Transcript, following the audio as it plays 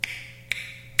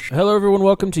Hello, everyone.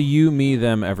 Welcome to You, Me,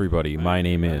 Them, Everybody. My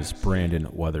name is Brandon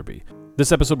Weatherby.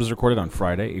 This episode was recorded on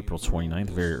Friday, April 29th,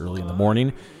 very early in the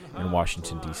morning in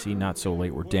Washington, D.C., not so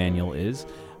late where Daniel is.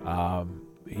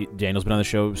 Daniel's been on the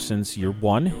show since year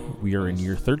 1. We are in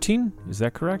year 13. Is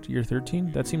that correct? Year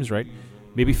 13? That seems right.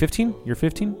 Maybe 15? Year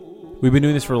 15? We've been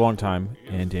doing this for a long time,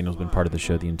 and Daniel's been part of the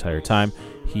show the entire time.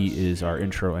 He is our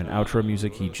intro and outro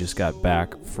music. He just got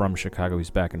back from Chicago. He's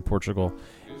back in Portugal.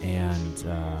 And,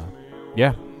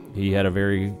 he had a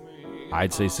very,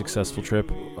 I'd say, successful trip.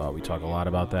 We talk a lot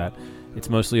about that. It's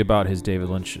mostly about his David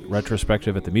Lynch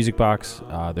retrospective at the Music Box.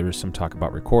 There is some talk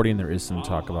about recording. There is some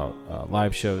talk about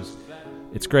live shows.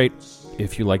 It's great.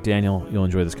 If you like Daniel, you'll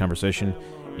enjoy this conversation.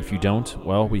 If you don't,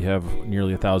 well, we have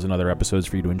nearly 1,000 other episodes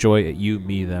for you to enjoy at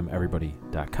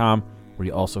youmethemeverybody.com, where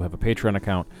you also have a Patreon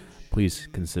account. Please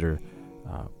consider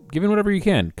giving whatever you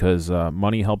can, because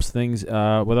money helps things.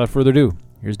 Without further ado,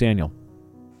 here's Daniel.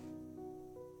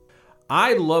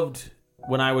 I loved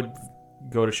when I would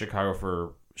go to Chicago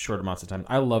for short amounts of time.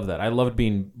 I love that. I loved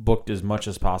being booked as much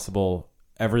as possible.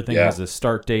 Everything has a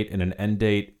start date and an end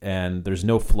date, and there's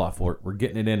no fluff. We're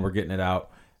getting it in, we're getting it out,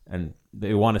 and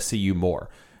they want to see you more.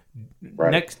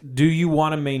 Right. Next, do you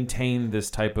want to maintain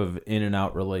this type of in and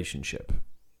out relationship?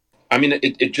 I mean,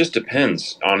 it just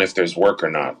depends on if there's work or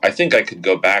not. I think I could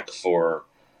go back for,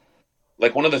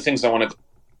 like, one of the things I want to.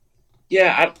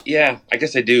 I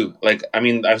guess I do. Like, I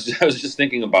mean, I was just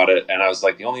thinking about it, and I was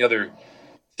like, the only other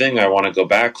thing I want to go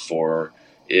back for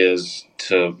is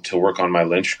to work on my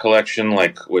Lynch collection,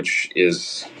 like, which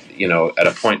is, at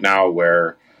a point now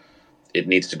where it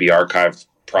needs to be archived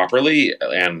properly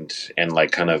and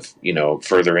like kind of,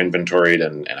 further inventoried,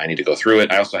 and I need to go through it.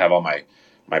 I also have all my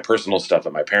personal stuff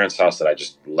at my parents' house that I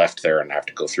just left there, and I have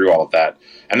to go through all of that.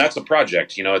 And that's a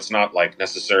project, it's not like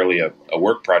necessarily a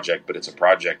work project, but it's a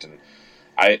project. And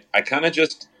I kind of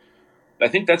I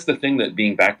think that's the thing that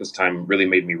being back this time really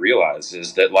made me realize,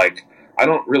 is that, like, I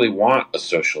don't really want a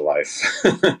social life.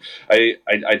 I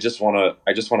just want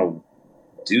to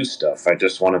do stuff. I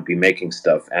just want to be making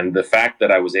stuff. And the fact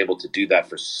that I was able to do that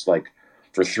for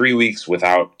 3 weeks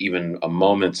without even a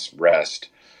moment's rest,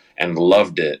 and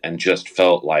loved it and just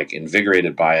felt like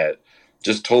invigorated by it,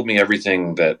 just told me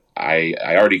everything that I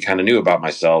already kind of knew about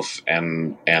myself,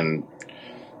 and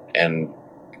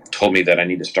told me that I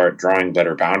need to start drawing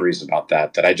better boundaries about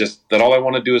that all I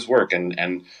want to do is work,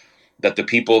 and that the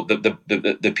people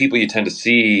the people you tend to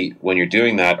see when you're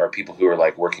doing that are people who are,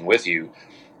 like, working with you.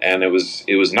 And it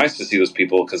was nice to see those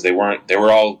people, because they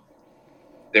were all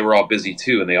busy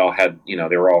too, and they all had,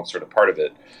 they were all sort of part of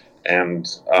it. And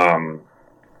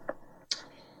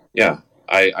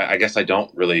I guess I don't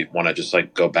really want to just,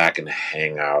 like, go back and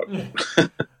hang out.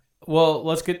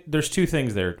 Well, there's two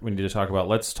things there we need to talk about.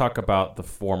 Let's talk about the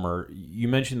former. You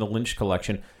mentioned the Lynch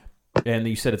collection, and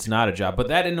you said it's not a job, but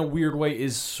that in a weird way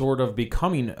is sort of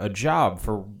becoming a job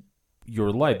for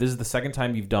your life. This is the second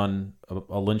time you've done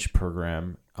a Lynch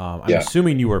program. I'm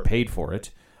assuming you were paid for it.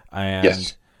 And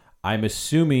yes. I'm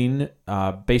assuming,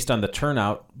 based on the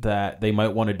turnout, that they might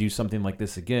want to do something like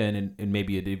this again, and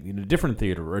maybe in a different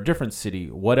theater or a different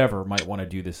city, whatever, might want to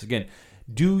do this again.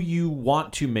 Do you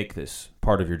want to make this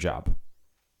part of your job?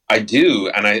 I do,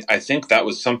 and I think that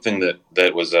was something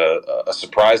that was a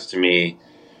surprise to me.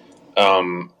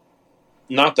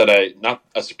 Not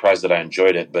a surprise that I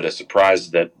enjoyed it, but a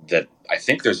surprise that I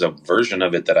think there's a version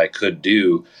of it that I could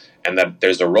do, and that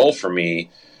there's a role for me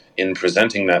in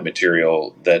presenting that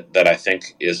material that I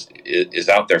think is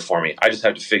out there for me. I just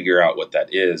have to figure out what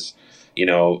that is.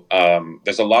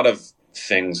 There's a lot of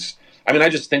things. I mean, I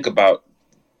just think about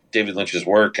David Lynch's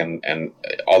work and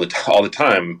all the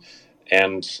time.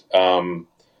 And, one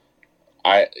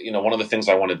of the things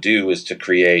I want to do is to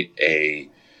create a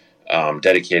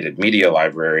dedicated media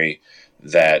library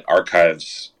that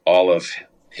archives all of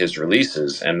his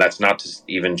releases. And that's not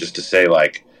even just to say,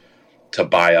 like, to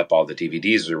buy up all the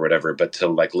DVDs or whatever, but to,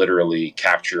 like, literally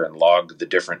capture and log the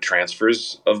different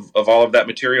transfers of all of that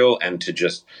material, and to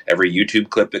just every YouTube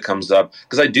clip that comes up,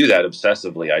 because I do that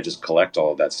obsessively. I just collect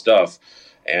all of that stuff.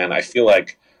 And I feel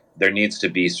like there needs to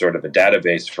be sort of a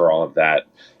database for all of that,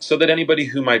 so that anybody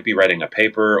who might be writing a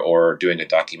paper or doing a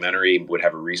documentary would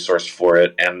have a resource for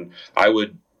it. And I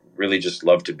would really just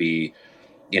love to be,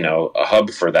 a hub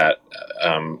for that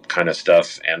kind of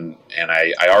stuff. And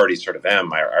I already sort of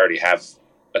am. I already have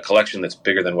a collection that's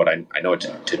bigger than what I know what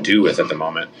to do with at the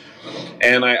moment.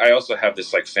 And I also have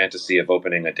this, like, fantasy of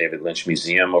opening a David Lynch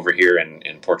museum over here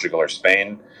in Portugal or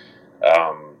Spain.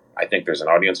 I think there's an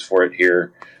audience for it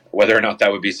here. Whether or not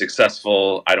that would be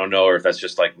successful, I don't know, or if that's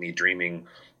just, like, me dreaming.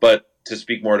 But to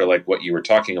speak more to, like, what you were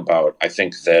talking about, I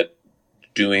think that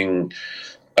doing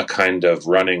a kind of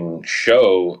running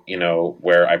show,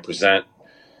 where I present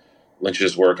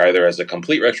Lynch's work either as a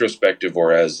complete retrospective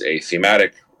or as a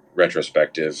thematic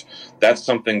retrospective. That's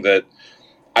something that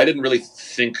I didn't really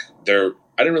think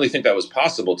that was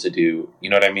possible to do. You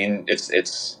know what I mean? It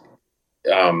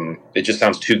just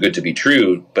sounds too good to be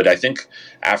true. But I think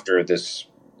after this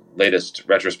latest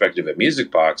retrospective at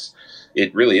Music Box,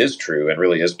 it really is true and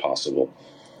really is possible.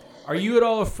 Are you at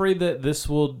all afraid that this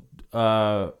will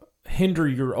hinder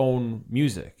your own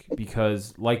music?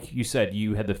 Because, like you said,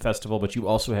 you had the festival, but you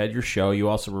also had your show. You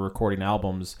also were recording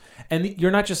albums, and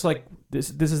you're not just like this.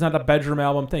 This is not a bedroom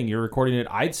album thing. You're recording it,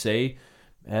 I'd say,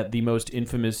 at the most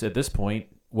infamous at this point,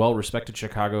 well-respected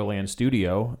Chicagoland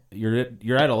studio.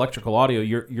 You're at Electrical Audio.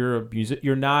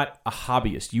 You're not a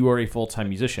hobbyist. You are a full-time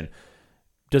musician.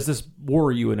 Does this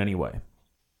worry you in any way?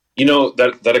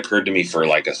 That occurred to me for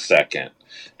like a second,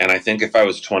 and I think if I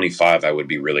was 25, I would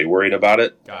be really worried about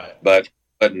it. Got it. But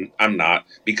I'm not,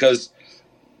 because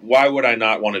why would I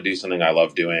not want to do something I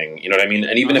love doing? You know what I mean?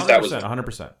 And even if that was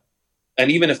 100%,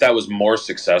 and even if that was more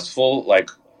successful, like,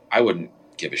 I wouldn't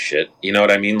give a shit. You know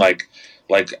what I mean? Like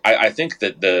I think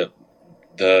that the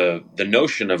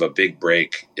notion of a big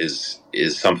break is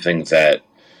something that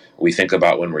we think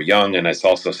about when we're young, and it's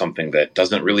also something that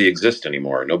doesn't really exist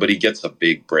anymore. Nobody gets a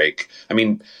big break. I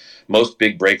mean, most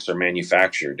big breaks are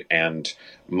manufactured, and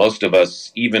most of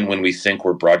us, even when we think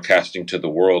we're broadcasting to the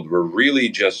world, we're really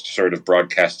just sort of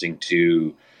broadcasting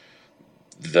to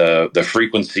the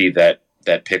frequency that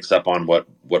picks up on what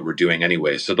we're doing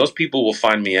anyway. So those people will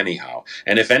find me anyhow.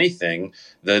 And if anything,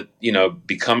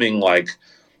 becoming like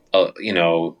a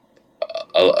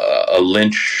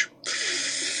Lynch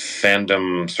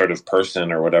fandom sort of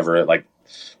person or whatever,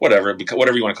 whatever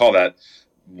you want to call that,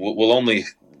 will only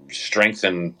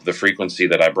strengthen the frequency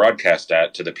that I broadcast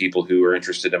at to the people who are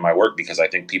interested in my work, because I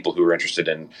think people who are interested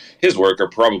in his work are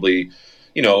probably,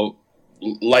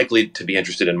 likely to be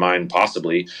interested in mine,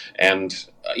 possibly. And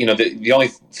the only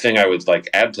thing I would like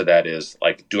add to that is,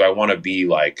 like, do I want to be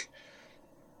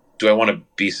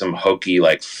some hokey,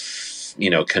 like,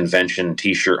 convention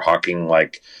t-shirt hawking,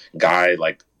 like, guy,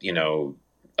 like,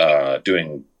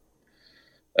 doing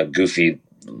a goofy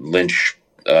Lynch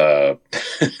I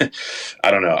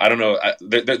don't know.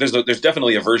 There's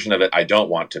definitely a version of it I don't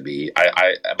want to be.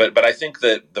 But I think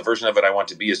that the version of it I want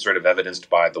to be is sort of evidenced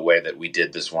by the way that we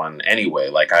did this one anyway.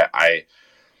 Like, I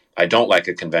don't like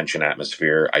a convention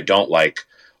atmosphere. I don't like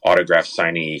autograph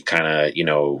signee kind of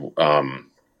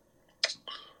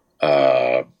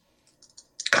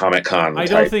Comic-Con. I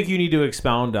don't think you need to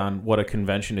expound on what a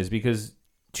convention is, because,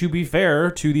 to be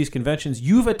fair to these conventions,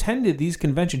 you've attended these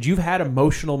conventions. You've had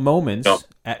emotional moments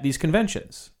at these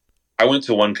conventions. I went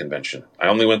to one convention. I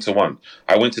only went to one.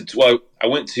 I went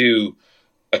to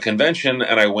a convention,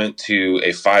 and I went to a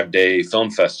 5-day film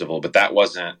festival, but that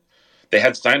wasn't. They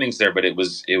had signings there, but it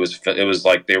was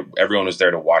like everyone was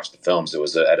there to watch the films. It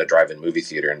was at a drive-in movie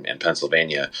theater in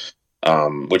Pennsylvania,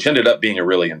 which ended up being a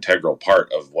really integral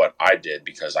part of what I did,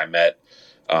 because I met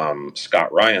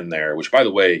Scott Ryan there, which, by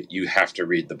the way, you have to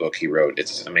read the book he wrote.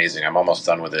 It's amazing. I'm almost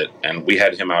done with it. And we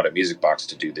had him out at Music Box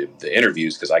to do the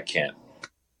interviews, because I can't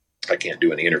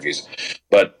do any interviews.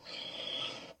 But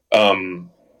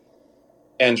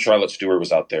and Charlotte Stewart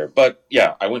was out there. But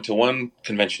yeah, I went to one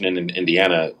convention in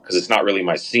Indiana, because it's not really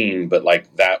my scene, but like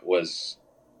it was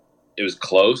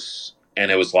close,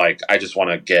 and it was like, I just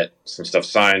want to get some stuff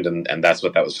signed, and that's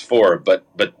what that was for. But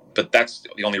that's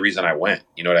the only reason I went.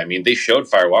 You know what I mean? They showed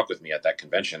Fire Walk with Me at that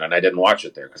convention, and I didn't watch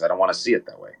it there because I don't want to see it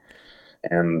that way.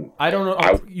 And I don't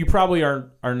know. You probably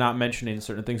are not mentioning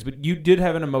certain things, but you did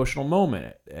have an emotional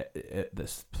moment at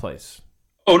this place.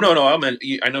 Oh, no. I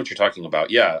know what you're talking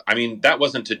about. Yeah. I mean, that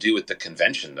wasn't to do with the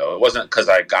convention, though. It wasn't because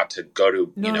I got to go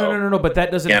to, No. But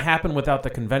that doesn't happen without the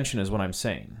convention, is what I'm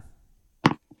saying.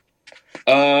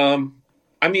 I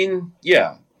mean,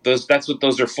 yeah. That's what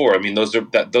those are for. I mean, those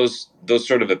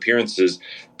sort of appearances.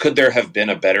 Could there have been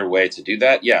a better way to do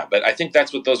that? Yeah, but I think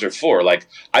that's what those are for. Like,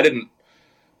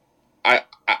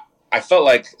 I felt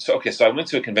like, so I went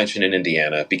to a convention in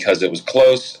Indiana because it was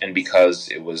close and because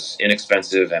it was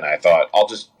inexpensive, and I thought, I'll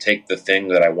just take the thing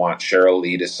that I want Cheryl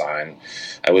Lee to sign,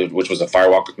 which was a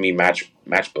Fire Walk with Me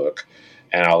matchbook,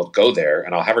 and I'll go there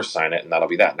and I'll have her sign it, and that'll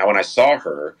be that. Now, when I saw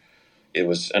her, it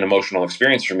was an emotional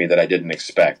experience for me that I didn't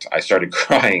expect. I started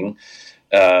crying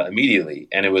immediately,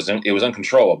 and it was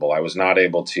uncontrollable. I was not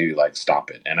able to stop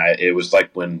it, and it was like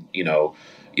when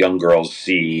young girls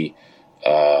see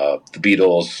the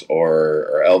Beatles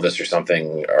or Elvis or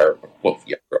something, or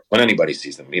when anybody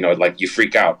sees them, like you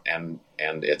freak out, and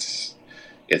it's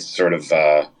sort of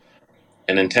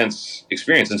an intense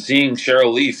experience. And seeing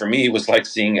Cheryl Lee for me was like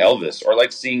seeing Elvis, or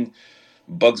like seeing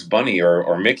Bugs Bunny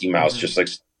or Mickey Mouse, just like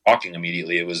talking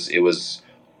immediately. It was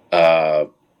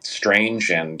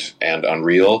strange and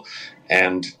unreal,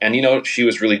 and she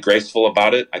was really graceful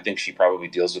about it. I think she probably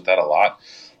deals with that a lot.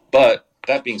 But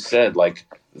that being said, like,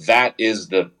 that is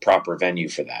the proper venue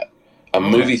for that. A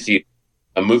movie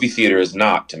theater is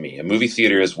not, to me. A movie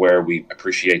theater is where we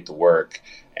appreciate the work,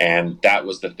 and that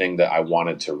was the thing that I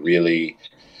wanted to really,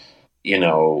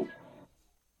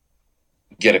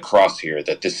 get across here.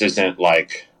 That this isn't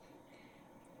like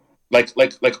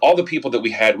all the people that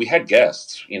we had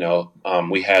guests. We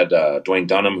had Dwayne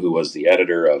Dunham, who was the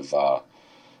editor of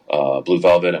Blue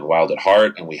Velvet and Wild at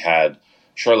Heart, and we had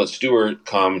Charlotte Stewart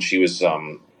come. She was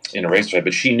in Eraserhead,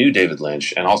 but she knew David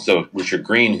Lynch, and also Richard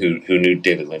Green, who knew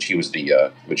David Lynch. He was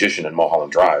the magician in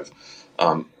Mulholland Drive.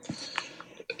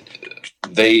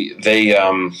 They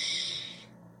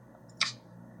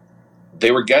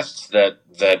were guests that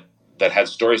had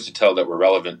stories to tell that were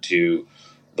relevant to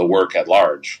the work at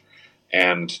large.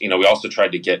 And we also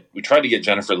tried to get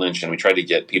Jennifer Lynch, and we tried to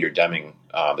get Peter Deming,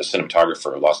 the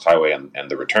cinematographer of Lost Highway and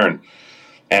The Return.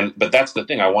 But that's the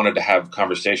thing. I wanted to have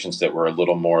conversations that were a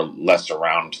little more less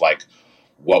around, like,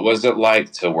 what was it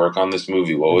like to work on this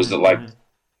movie? What was it like?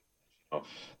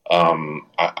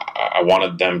 I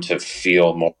wanted them to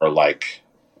feel more like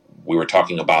we were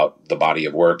talking about the body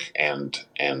of work and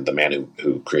the man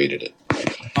who created it.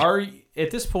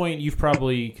 At this point, you've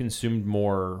probably consumed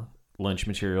more Lynch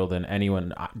material than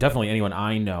definitely anyone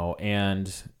I know,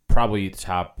 and probably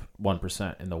top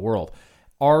 1% in the world.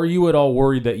 Are you at all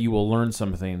worried that you will learn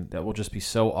something that will just be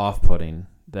so off-putting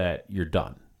that you're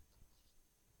done?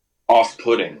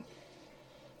 Off-putting?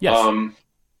 Yes.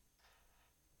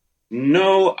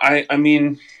 No, I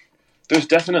mean, there's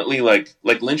definitely like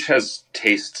Lynch has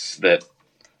tastes that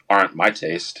aren't my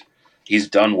taste. He's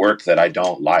done work that I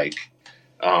don't like.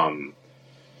 And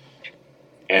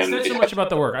it's not so much about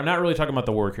the work. I'm not really talking about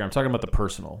the work here. I'm talking about the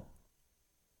personal.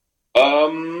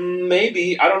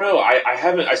 Maybe. I don't know.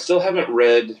 I still haven't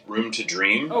read Room to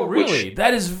Dream. Oh, really?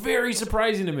 That is very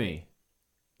surprising to me.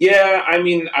 Yeah, I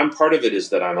mean, part of it is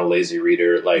that I'm a lazy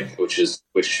reader,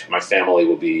 which my family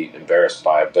will be embarrassed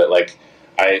by, but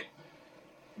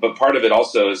but part of it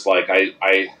also is like,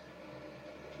 I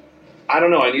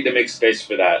don't know, I need to make space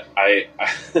for that. I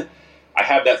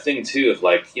have that thing too of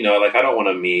like, I don't want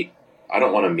to meet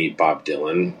Bob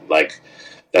Dylan. Like,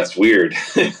 that's weird.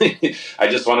 I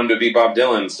just want him to be Bob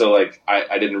Dylan. So like,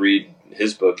 I didn't read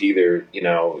his book either,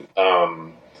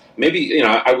 maybe,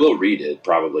 I will read it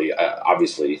probably,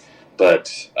 obviously,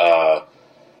 but,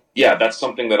 yeah, that's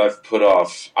something that I've put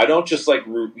off. I don't just like,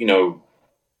 in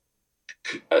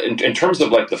terms of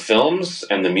like the films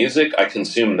and the music, I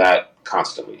consume that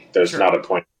constantly. There's not a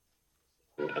point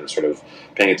in sort of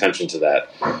paying attention to that.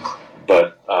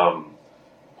 But,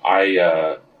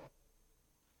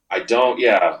 I don't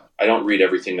read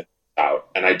everything that's out,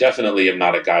 and I definitely am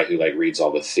not a guy who like reads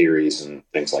all the theories and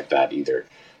things like that either.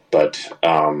 But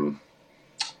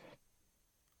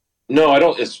no, I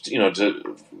don't. It's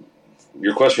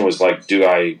your question was like, do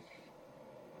I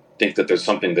think that there's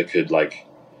something that could like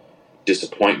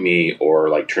disappoint me or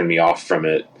like turn me off from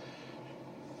it?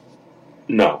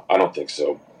 No, I don't think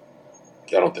so.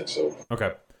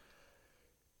 Okay.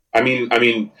 I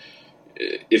mean,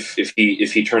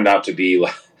 if he turned out to be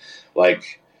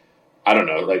like I don't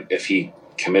know, like if he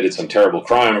committed some terrible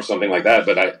crime or something like that,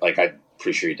 but I'm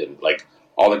pretty sure he didn't. Like,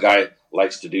 all the guy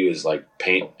likes to do is like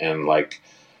paint and like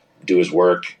do his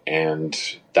work,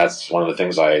 and that's one of the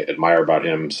things I admire about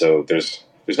him. So there's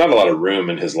not a lot of room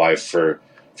in his life for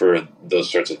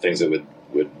those sorts of things that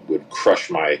would crush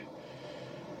my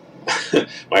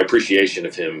my appreciation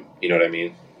of him. You know what I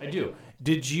mean? I do.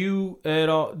 Did you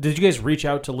guys reach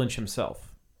out to Lynch himself?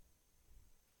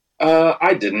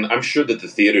 I didn't. I'm sure that the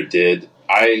theater did.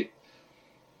 I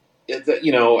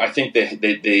think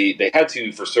they had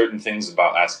to for certain things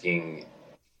about asking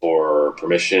for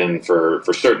permission for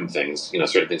certain things.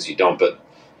 Certain things you don't. But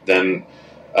then,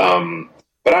 but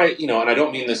and I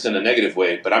don't mean this in a negative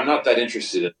way, but I'm not that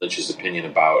interested in Lynch's opinion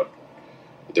about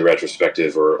the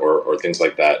retrospective or things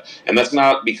like that. And that's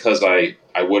not because I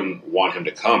wouldn't want him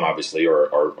to come, obviously,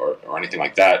 or anything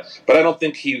like that. But I don't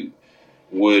think he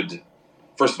would.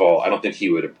 First of all, I don't think he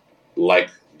would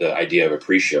like the idea of a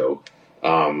pre-show.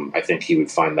 I think he would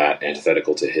find that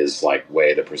antithetical to his like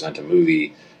way to present a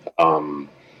movie.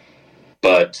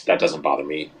 But that doesn't bother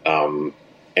me. And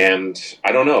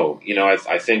I don't know.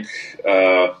 I think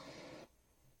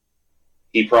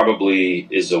he probably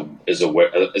is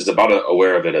about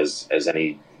aware of it as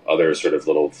any other sort of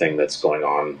little thing that's going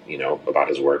on, about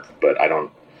his work. But I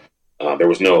don't. There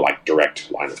was no like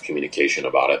direct line of communication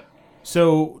about it.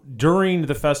 So during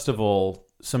the festival,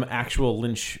 some actual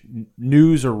Lynch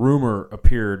news or rumor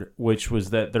appeared, which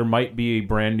was that there might be a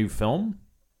brand new film.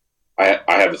 I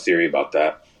have a theory about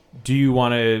that. Do you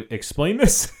want to explain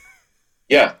this?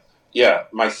 Yeah.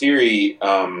 My theory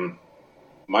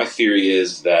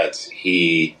is that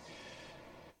he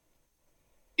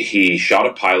shot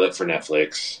a pilot for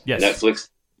Netflix. Yes. Netflix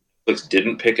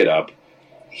didn't pick it up.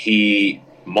 He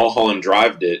Mulholland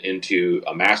Drived it into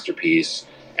a masterpiece,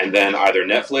 and then either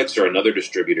Netflix or another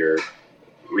distributor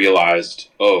realized,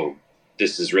 oh,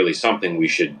 this is really something, we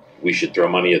should throw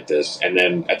money at this. And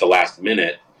then at the last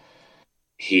minute,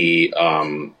 he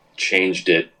changed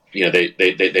it. You know,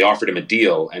 they offered him a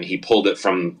deal, and he pulled it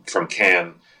from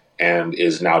Cannes and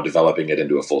is now developing it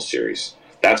into a full series.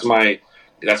 That's what I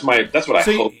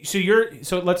hope.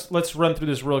 So let's run through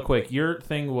this real quick. Your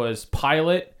thing was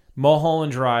pilot,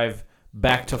 Mulholland Drive,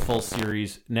 back to full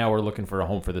series. Now we're looking for a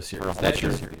home for the series.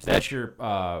 That's your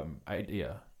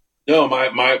idea. No,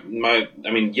 I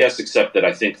mean, yes, except that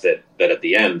I think that at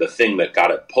the end, the thing that got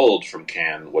it pulled from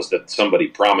Cannes was that somebody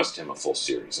promised him a full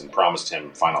series and promised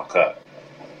him final cut.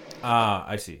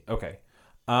 I see. Okay.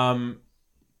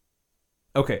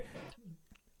 Okay.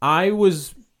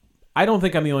 I don't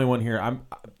think I'm the only one here.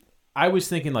 I was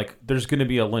thinking like there's going to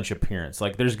be a Lynch appearance.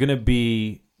 Like there's going to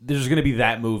be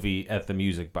that movie at the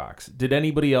Music Box. Did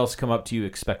anybody else come up to you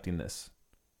expecting this?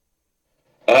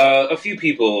 A few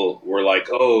people were like,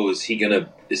 "Oh, is he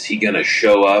gonna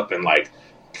show up and like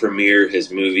premiere his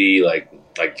movie?" Like,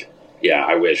 yeah,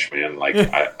 I wish, man. Like,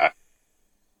 I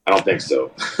don't think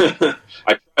so.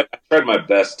 I tried my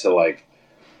best to like,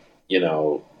 you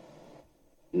know,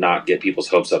 not get people's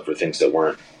hopes up for things that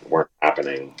weren't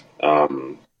happening.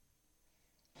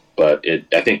 But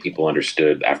I think people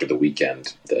understood after the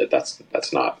weekend that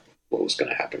that's not what was going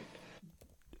to happen.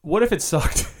 What if it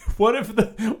sucked? What if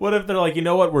they're like, you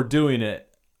know what, we're doing it,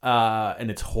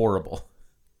 and it's horrible?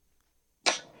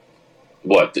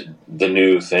 What, the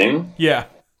new thing? Yeah.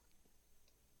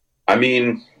 I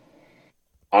mean,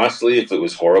 honestly, if it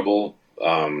was horrible,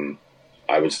 I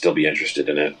would still be interested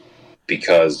in it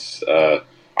because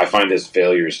I find his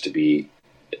failures to be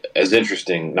as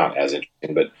interesting, not as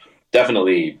interesting, but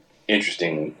definitely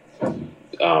interesting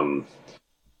in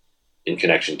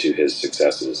connection to his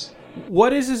successes.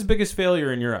 What is his biggest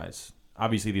failure in your eyes?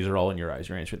 Obviously, these are all in your eyes.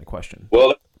 You're answering the question. Well,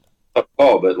 that's a tough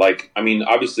call, but like, I mean,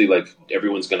 obviously, like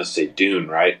everyone's going to say Dune,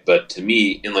 right? But to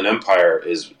me, Inland Empire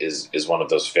is one of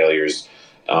those failures.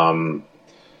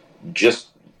 Just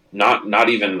not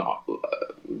even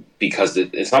because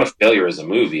it's not a failure as a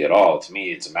movie at all. To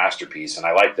me, it's a masterpiece, and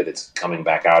I like that it's coming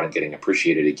back out and getting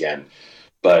appreciated again.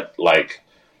 But like,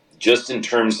 just in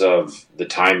terms of the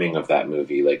timing of that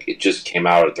movie, like it just came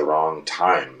out at the wrong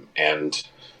time. And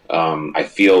I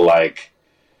feel like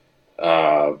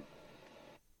it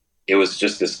was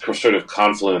just this sort of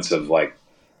confluence of like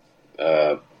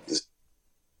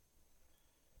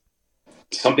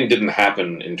something didn't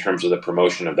happen in terms of the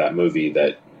promotion of that movie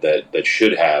that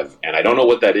should have, and I don't know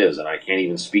what that is, and I can't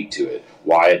even speak to it.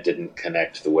 Why it didn't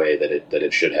connect the way that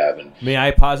it should have. And may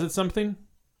I posit something?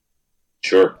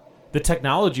 Sure. The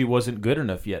technology wasn't good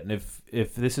enough yet, and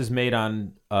if this is made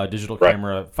on a digital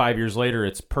camera 5 years later,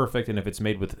 it's perfect, and if it's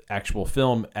made with actual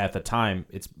film at the time,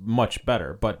 it's much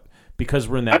better. But because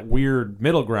we're in that weird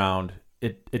middle ground,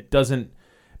 it doesn't.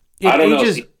 I don't know.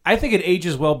 I think it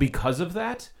ages well because of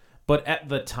that, but at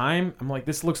the time, I'm like,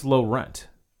 this looks low rent.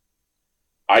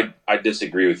 I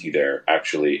disagree with you there,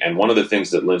 actually. And one of the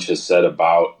things that Lynch has said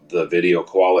about the video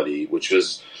quality, which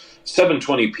was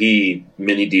 720p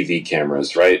mini DV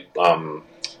cameras, right?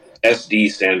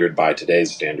 SD standard by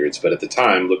today's standards, but at the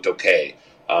time looked okay.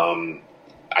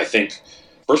 I think,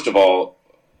 first of all,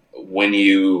 when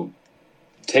you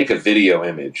take a video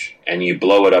image and you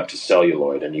blow it up to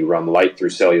celluloid and you run light through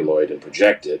celluloid and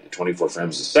project it at 24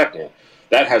 frames a second,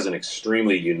 that has an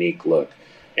extremely unique look.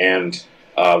 And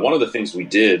one of the things we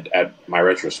did at my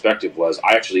retrospective was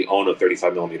I actually own a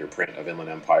 35mm print of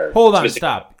Inland Empire. Hold on,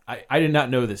 stop. I did not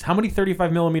know this. How many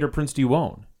 35mm prints do you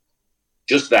own?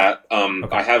 Just that.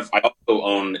 Okay. I also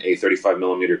own a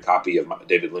 35mm copy of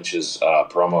David Lynch's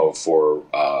promo for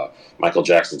Michael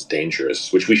Jackson's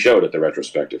Dangerous, which we showed at the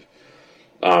retrospective.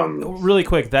 Really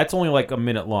quick, that's only like a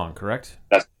minute long, correct?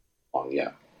 That's long,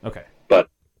 yeah. Okay.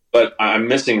 But I'm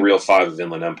missing Reel 5 of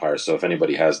Inland Empire, so if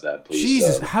anybody has that, please.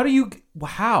 Jesus, how?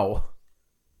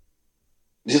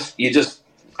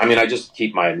 I just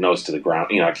keep my nose to the ground.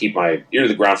 You know, I keep my ear to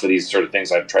the ground for these sort of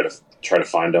things. I try to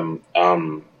find them.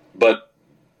 But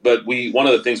one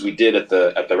of the things we did at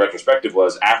the retrospective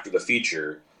was after the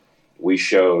feature, we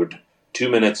showed 2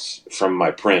 minutes from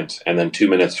my print, and then 2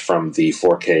 minutes from the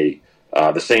 4K,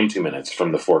 the same 2 minutes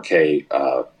from the 4K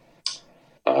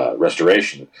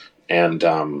restoration. And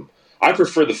I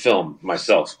prefer the film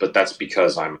myself, but that's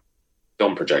because I'm a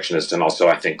film projectionist, and also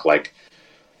I think like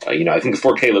I think the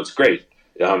 4K looks great.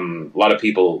 A lot of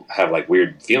people have like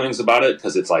weird feelings about it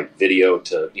because it's like video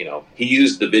to, he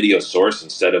used the video source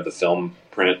instead of the film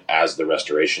print as the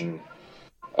restoration,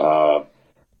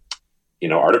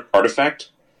 artifact.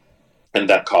 And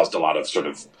that caused a lot of sort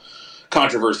of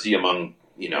controversy among,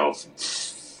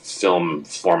 film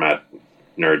format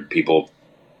nerd people.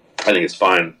 I think it's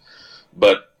fine.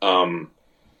 But,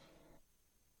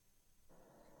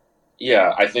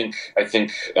 yeah, I think,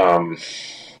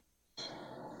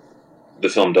 the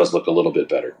film does look a little bit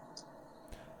better.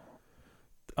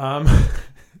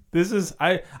 This is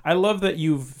I love that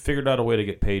you've figured out a way to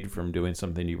get paid from doing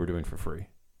something you were doing for free.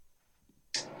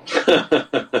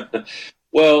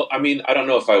 Well, I mean, I don't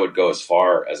know if I would go as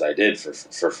far as I did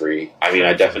for free. I mean,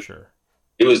 I definitely sure.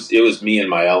 It was me in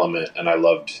my element, and I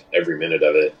loved every minute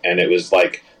of it. And it was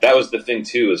like that was the thing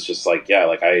too. It's just like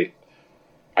I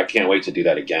can't wait to do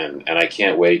that again, and I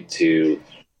can't wait to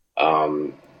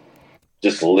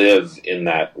just live in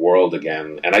that world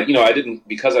again. And I didn't,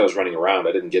 because I was running around,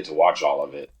 I didn't get to watch all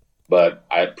of it, but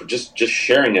I just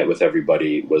sharing it with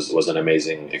everybody was an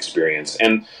amazing experience.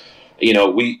 And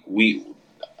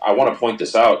I want to point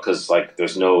this out because like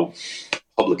there's no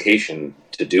publication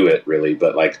to do it really,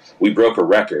 but like we broke a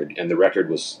record, and the record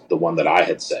was the one that I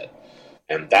had set,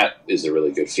 and that is a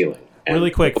really good feeling. And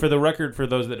really quick, for the record, for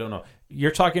those that don't know,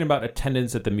 you're talking about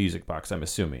attendance at the Music Box, I'm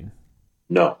assuming.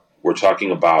 No, we're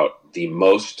talking about the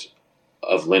most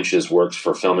of Lynch's works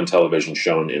for film and television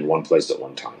shown in one place at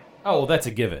one time. Oh, well, that's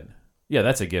a given. Yeah,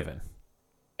 that's a given.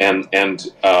 And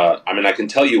I mean, I can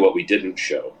tell you what we didn't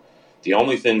show. The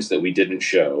only things that we didn't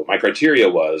show, my criteria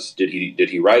was, did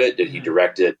he write it? Did he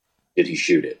direct it? Did he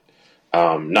shoot it?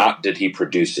 Not did he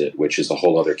produce it, which is a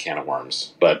whole other can of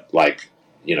worms. But like,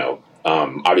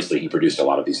 obviously he produced a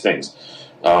lot of these things.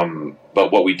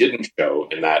 But what we didn't show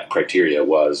in that criteria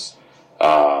was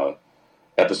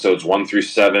episodes 1 through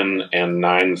 7 and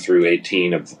 9 through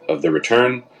 18 of The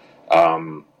Return,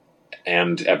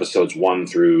 and episodes 1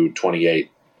 through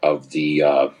 28 of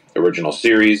the original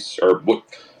series, or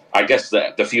I guess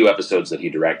the few episodes that he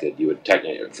directed. You would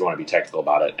if you want to be technical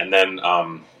about it, and then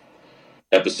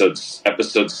episode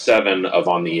 7 of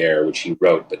On the Air, which he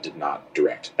wrote but did not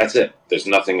direct. That's it. There's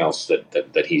nothing else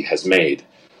that he has made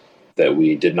that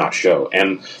we did not show.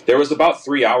 And there was about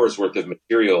 3 hours worth of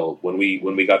material when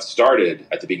we got started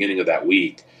at the beginning of that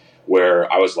week, where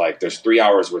I was like, there's 3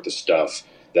 hours worth of stuff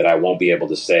that I won't be able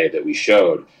to say that we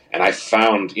showed. And I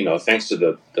found, thanks to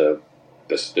the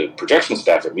projection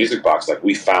staff at Music Box, like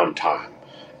we found time.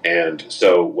 And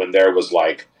so when there was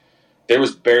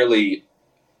barely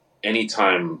any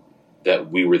time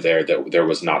that we were there that there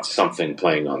was not something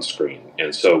playing on screen.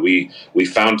 And so we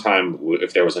found time.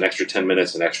 If there was an extra 10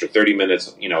 minutes, an extra 30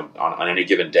 minutes, on any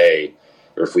given day,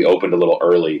 or if we opened a little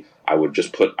early, I would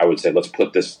say, let's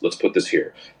put this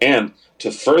here. And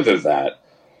to further that,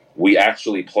 we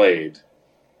actually played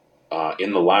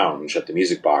in the lounge at the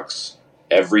Music Box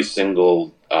every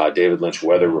single David Lynch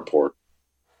weather report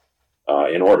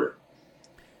in order.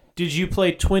 Did you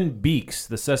play Twin Beaks,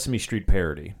 the Sesame Street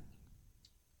parody?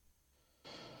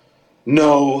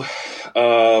 No.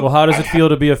 Well, how does it feel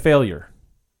to be a failure?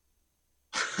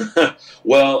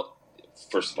 Well,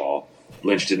 first of all,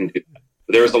 Lynch didn't do that.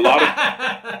 There's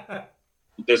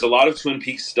a lot of Twin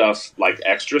Peaks stuff, like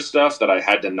extra stuff, that I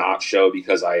had to not show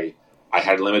because I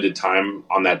had limited time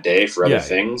on that day for other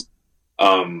things.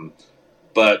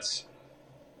 But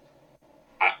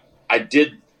I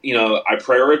did, I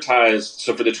prioritized.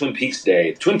 So for the Twin Peaks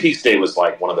Day was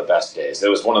like one of the best days. It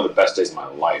was one of the best days of my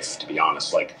life, to be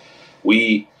honest. Like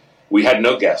we had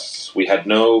no guests. We had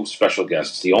no special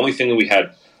guests. The only thing that we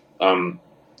had,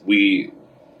 we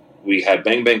had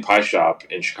Bang Bang Pie Shop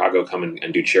in Chicago come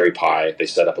and do cherry pie. They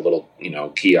set up a little,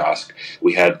 kiosk.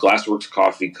 We had Glassworks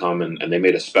Coffee come and they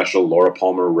made a special Laura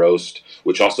Palmer roast,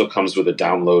 which also comes with a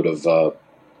download of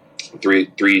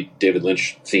three David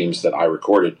Lynch themes that I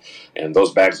recorded. And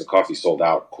those bags of coffee sold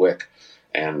out quick.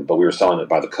 But we were selling it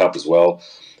by the cup as well.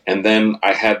 And then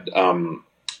I had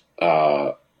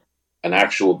an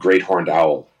actual great horned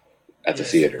owl at the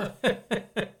theater,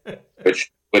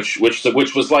 which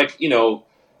was like,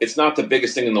 it's not the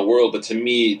biggest thing in the world, but to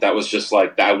me, that was just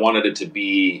like, I wanted it to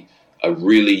be a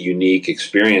really unique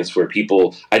experience where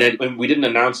people, we didn't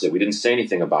announce it. We didn't say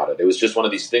anything about it. It was just one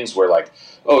of these things where like,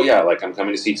 oh yeah, like I'm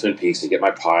coming to see Twin Peaks, I get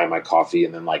my pie, my coffee.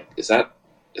 And then like, is that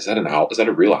an owl? Is that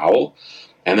a real owl?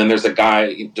 And then there's a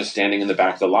guy just standing in the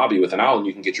back of the lobby with an owl, and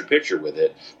you can get your picture with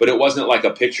it. But it wasn't like a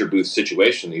picture booth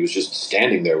situation. He was just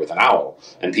standing there with an owl,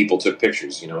 and people took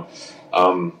pictures, and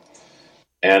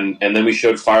then we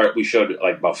showed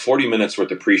like about 40 minutes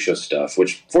worth of pre-show stuff,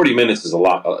 which 40 minutes is a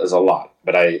lot.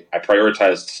 But I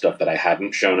prioritized stuff that I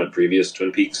hadn't shown at previous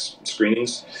Twin Peaks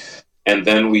screenings. And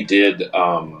then we did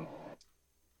all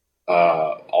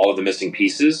of the missing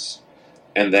pieces.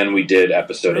 And then we did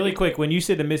episode. Really quick, when you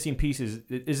say the missing pieces,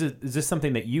 is this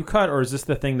something that you cut, or is this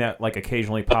the thing that like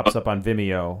occasionally pops up on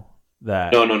Vimeo?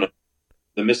 That No.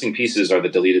 The missing pieces are the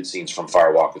deleted scenes from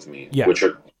Fire Walk with Me, which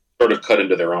are sort of cut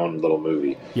into their own little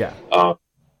movie. Yeah.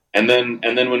 And then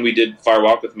when we did Fire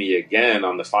Walk with Me again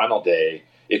on the final day,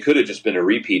 it could have just been a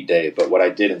repeat day. But what I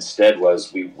did instead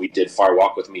was we did Fire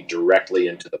Walk with Me directly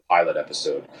into the pilot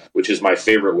episode, which is my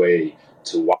favorite way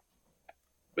to watch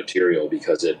material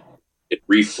because it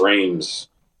reframes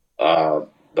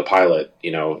the pilot,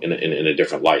 in a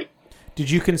different light. Did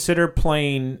you consider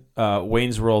playing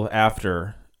Wayne's World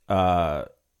after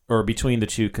or between the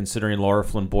two, considering Laura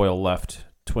Flynn Boyle left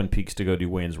Twin Peaks to go do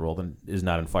Wayne's World and is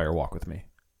not in Fire Walk with Me?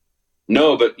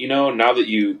 No, but now that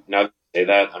you say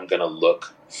that, I'm going to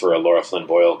look for a Laura Flynn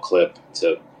Boyle clip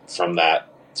from that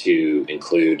to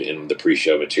include in the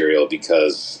pre-show material,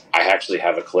 because I actually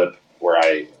have a clip where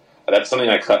that's something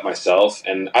I cut myself,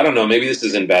 and I don't know, maybe this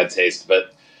is in bad taste,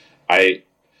 but I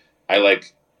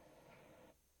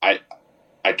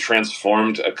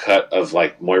transformed a cut of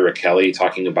like Moira Kelly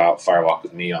talking about Fire Walk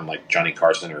with Me on like Johnny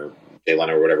Carson or Jay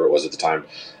Leno or whatever it was at the time,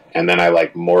 and then I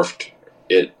like morphed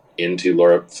it into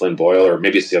Laura Flynn Boyle, or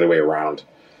maybe it's the other way around.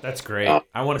 That's great.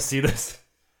 I want to see this.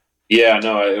 Yeah,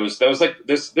 no, that was like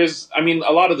there's I mean,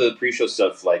 a lot of the pre-show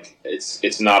stuff, like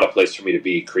it's not a place for me to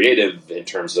be creative in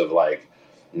terms of like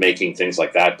making things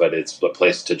like that, but it's a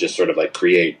place to just sort of like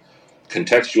create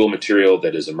contextual material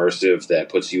that is immersive, that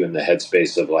puts you in the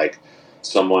headspace of like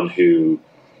someone who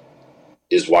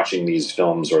is watching these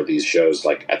films or these shows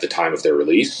like at the time of their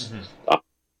release. Mm-hmm.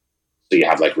 So you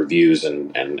have like reviews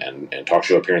and talk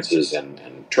show appearances and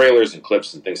trailers and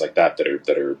clips and things like that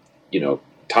are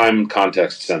time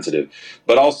context sensitive,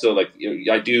 but also like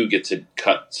I do get to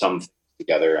cut some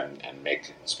together and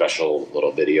make special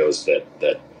little videos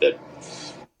that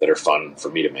are fun for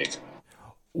me to make.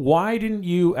 Why didn't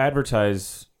you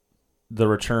advertise The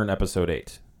Return episode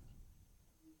 8?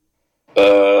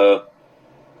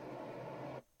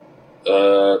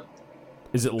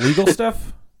 Is it legal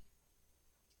stuff?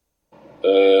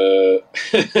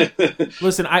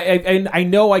 Listen, I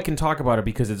know I can talk about it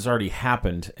because it's already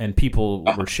happened and people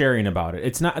were sharing about it.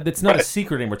 It's not a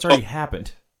secret anymore. It's already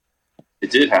happened.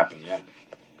 It did happen, yeah.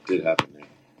 It did happen, yeah.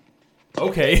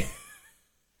 Okay.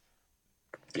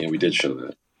 Yeah, we did show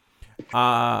that.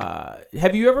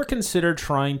 Have you ever considered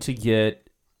trying to get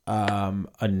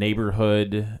a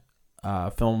neighborhood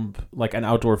film, like an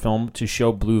outdoor film, to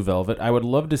show Blue Velvet? I would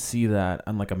love to see that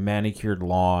on like a manicured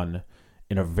lawn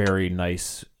in a very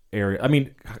nice area. I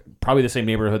mean, probably the same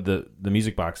neighborhood the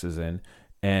Music Box is in.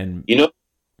 And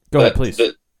go ahead, please.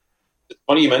 It's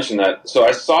funny you mentioned that. So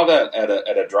I saw that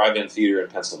at a drive-in theater in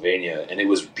Pennsylvania, and it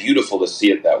was beautiful to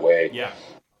see it that way. Yeah.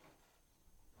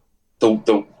 What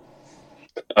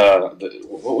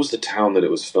was the town that it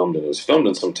was filmed in? It was filmed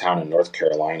in some town in North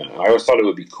Carolina. And I always thought it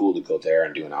would be cool to go there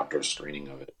and do an outdoor screening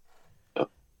of it.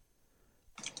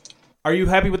 Are you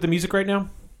happy with the music right now?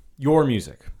 Your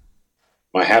music?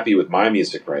 Am I happy with my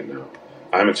music right now?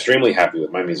 I'm extremely happy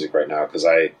with my music right now because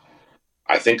I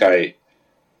think I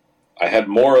had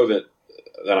more of it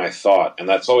than I thought, and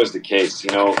that's always the case.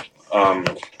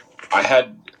 I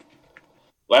had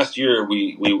last year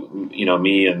we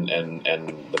me and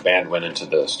the band went into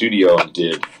the studio and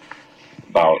did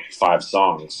about 5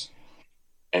 songs,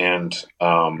 and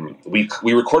we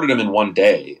recorded them in one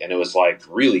day, and it was like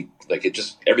really like it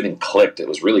just everything clicked. It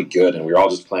was really good, and we were all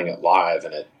just playing it live,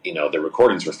 and the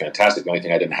recordings were fantastic. The only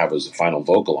thing I didn't have was a final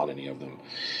vocal on any of them.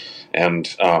 And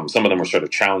some of them were sort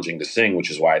of challenging to sing,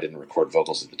 which is why I didn't record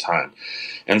vocals at the time.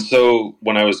 And so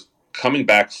when I was coming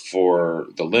back for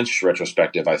the Lynch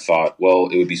retrospective, I thought, well,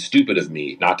 it would be stupid of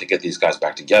me not to get these guys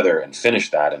back together and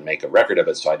finish that and make a record of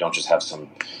it, so I don't just have some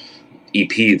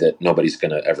EP that nobody's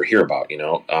going to ever hear about,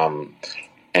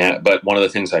 But one of the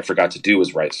things I forgot to do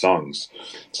was write songs.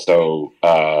 So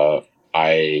a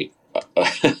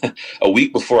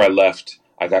week before I left,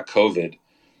 I got COVID.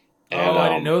 And, I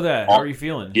didn't know that. How are you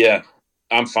feeling? Yeah,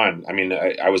 I'm fine. I mean,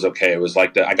 I was okay. It was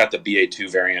like I got the BA2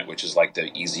 variant, which is like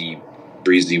the easy,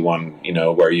 breezy one,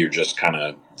 where you're just kind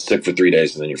of sick for 3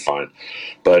 days and then you're fine.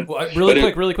 But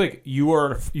really quick, you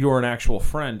are an actual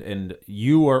friend, and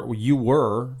you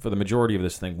were for the majority of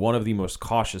this thing one of the most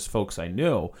cautious folks I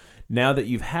know. Now that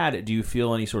you've had it, do you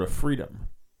feel any sort of freedom?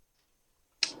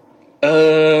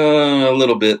 A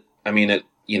little bit. I mean,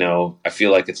 I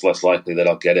feel like it's less likely that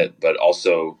I'll get it, but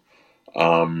also,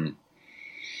 um,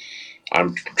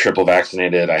 I'm triple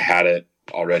vaccinated. I had it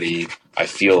already. I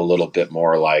feel a little bit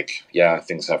more like, yeah,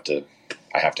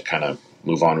 I have to kind of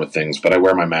move on with things, but I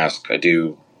wear my mask. I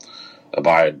do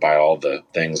abide by all the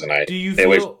things, and I Do you stay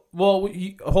away feel well?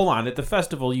 Hold on. At the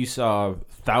festival, you saw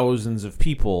thousands of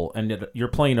people, and you're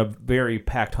playing a very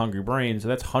packed Hungry Brains. So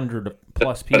that's 100+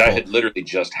 people. But I had literally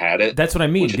just had it. That's what I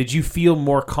mean. Did you feel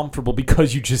more comfortable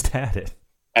because you just had it?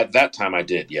 At that time, I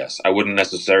did. Yes, I wouldn't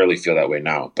necessarily feel that way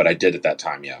now, but I did at that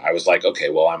time. Yeah, I was like, okay,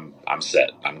 well, I'm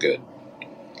set. I'm good.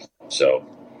 So,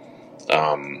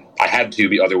 I had to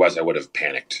be. Otherwise, I would have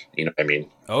panicked. You know what I mean?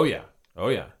 Oh yeah. Oh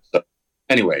yeah. So,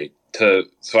 anyway,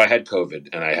 so I had COVID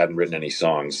and I hadn't written any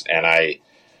songs, and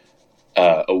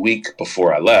a week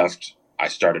before I left, I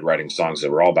started writing songs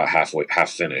that were all about half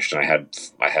finished, and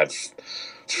I had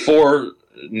 4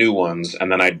 new ones,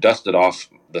 and then I dusted off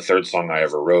the third song I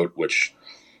ever wrote, which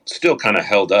still kind of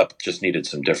held up, just needed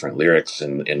some different lyrics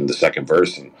in the second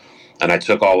verse, and I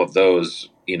took all of those,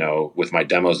 with my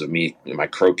demos of me in my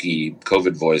croaky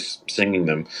COVID voice singing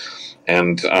them,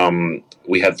 and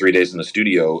we had 3 days in the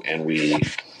studio, and we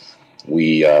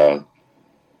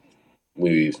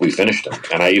finished them,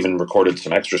 and I even recorded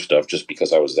some extra stuff just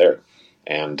because I was there,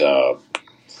 and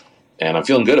I'm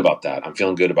feeling good about that. I'm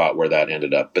feeling good about where that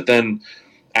ended up. But then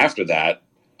after that,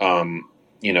 I'm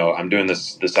doing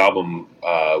this album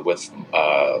with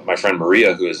my friend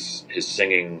Maria, who is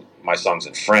singing my songs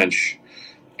in French.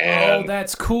 And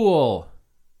that's cool.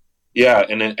 Yeah,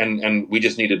 and we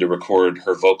just needed to record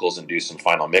her vocals and do some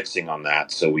final mixing on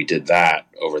that, so we did that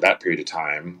over that period of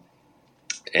time.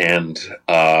 And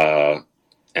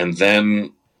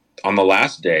then on the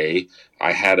last day,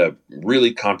 I had a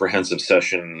really comprehensive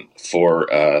session for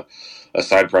a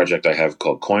side project I have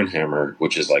called Coinhammer,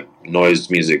 which is like noise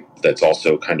music that's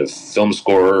also kind of film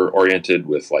score oriented,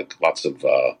 with like lots of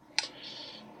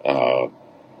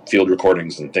field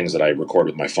recordings and things that I record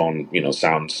with my phone,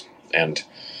 sounds. And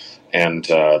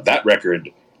that record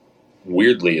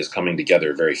weirdly is coming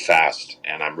together very fast,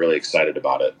 and I'm really excited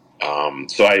about it.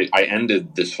 So I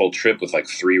ended this whole trip with like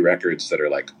 3 records that are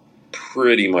like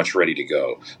pretty much ready to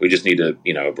go. We just need to,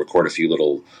 record a few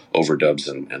little overdubs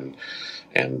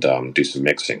and do some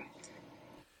mixing.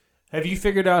 Have you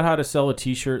figured out how to sell a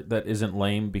t-shirt that isn't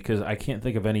lame? Because I can't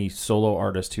think of any solo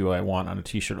artist who I want on a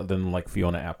t-shirt other than like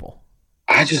Fiona Apple.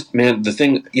 The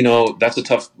thing, that's a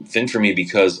tough thing for me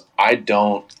because I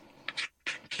don't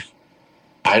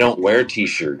wear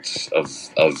t-shirts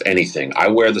of anything. I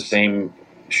wear the same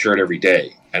shirt every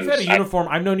day. You've had a uniform.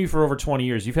 I've known you for over 20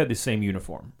 years. You've had the same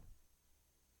uniform.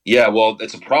 Yeah, well,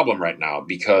 it's a problem right now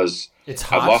because it's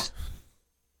hot. I've lost.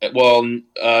 Well,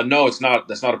 no, it's not.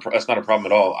 That's not a problem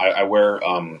at all. I wear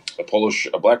a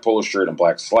black polo shirt and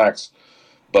black slacks,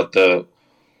 but the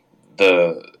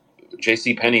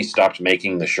J.C. Penney stopped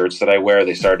making the shirts that I wear.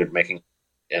 They started making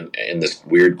in this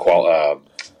weird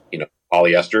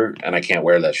polyester, and I can't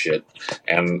wear that shit.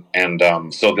 And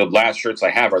so the last shirts I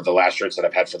have are the last shirts that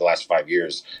I've had for the last 5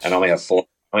 years, and I only have 4.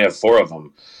 I only have 4 of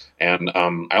them, and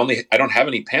I don't have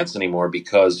any pants anymore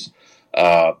because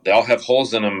they all have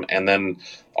holes in them, and then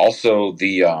also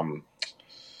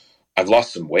I've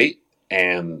lost some weight,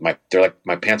 and my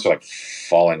pants are like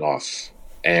falling off,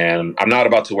 and I'm not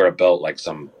about to wear a belt like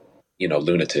some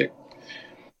lunatic.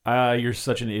 You're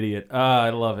such an idiot. I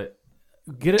love it.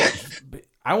 Get it.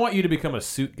 I want you to become a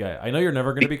suit guy. I know you're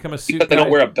never going to become a suit guy. I don't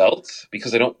wear a belt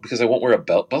because I won't wear a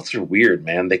belt. Belts are weird,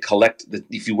 man. They collect.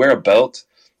 If you wear a belt,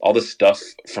 all the stuff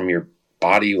from your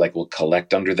body will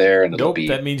collect under there, and it'll be.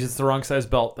 That means it's the wrong size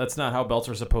belt. That's not how belts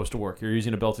are supposed to work. You're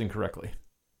using a belt incorrectly.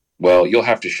 Well, you'll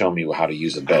have to show me how to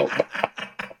use a belt.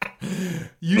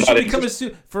 You should become a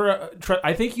suit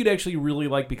I think you'd actually really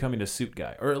like becoming a suit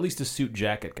guy, or at least a suit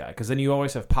jacket guy, because then you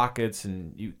always have pockets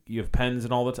and you have pens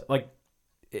and all the time.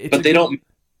 But they don't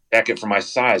jacket for my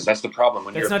size. That's the problem.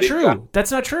 When That's not true. That's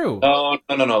not true. No.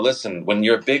 Listen, when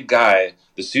you're a big guy,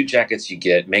 the suit jackets you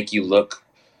get make you look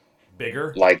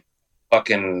bigger, like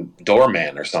fucking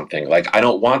doorman or something. I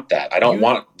don't want that. I don't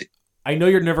want. I know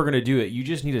you're never going to do it. You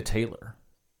just need a tailor.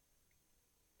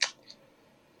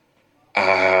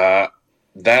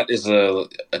 That is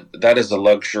a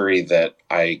luxury that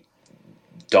I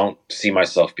don't see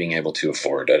myself being able to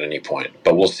afford at any point,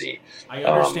 but we'll see. I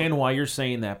understand why you're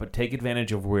saying that, but take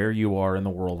advantage of where you are in the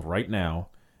world right now,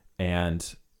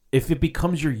 and if it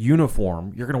becomes your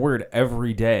uniform, you're going to wear it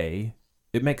every day.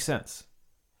 It makes sense.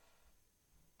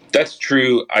 That's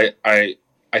true. I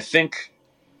think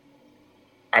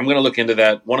I'm going to look into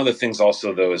that. One of the things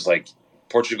also though is like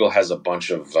Portugal has a bunch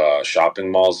of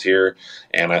shopping malls here,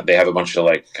 and they have a bunch of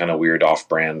like kind of weird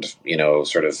off-brand,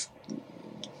 sort of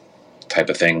type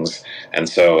of things. And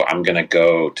so I'm going to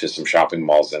go to some shopping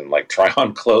malls and like try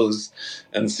on clothes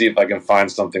and see if I can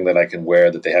find something that I can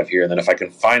wear that they have here. And then if I can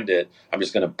find it, I'm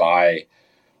just going to buy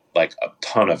like a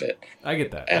ton of it. I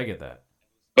get that. I get that.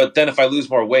 But then if I lose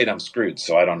more weight, I'm screwed.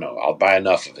 So I don't know. I'll buy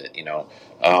enough of it,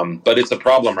 but it's a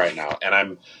problem right now.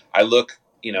 And I look,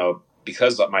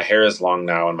 because my hair is long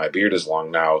now and my beard is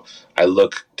long now, I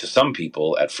look to some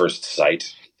people at first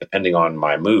sight, depending on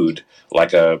my mood,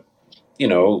 like a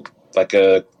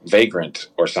vagrant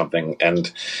or something.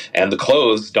 And the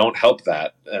clothes don't help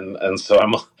that. And so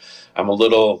I'm a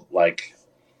little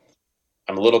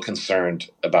concerned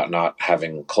about not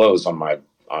having clothes on my,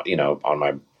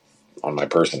 on my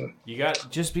person. You got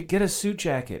get a suit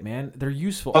jacket, man. They're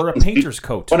useful, or a painter's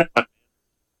coat.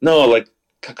 No, like,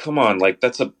 come on, like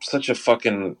that's such a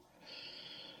fucking.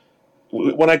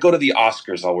 When I go to the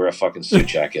Oscars, I'll wear a fucking suit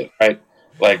jacket, right?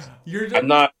 Like, I'm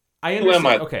not. I understand. Who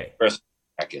am I? Okay. For a suit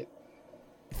jacket.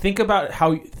 Think about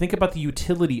the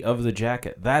utility of the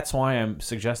jacket. That's why I'm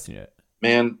suggesting it.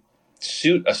 Man, a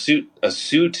suit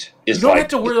is you don't have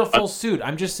to wear the full suit.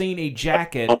 I'm just saying a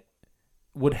jacket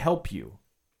would help you.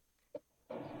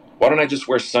 Why don't I just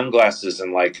wear sunglasses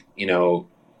and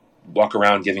walk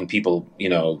around giving people,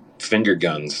 finger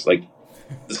guns? Like,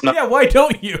 it's not. Yeah, why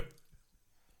don't you?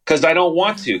 Because I don't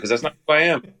want to. Because that's not who I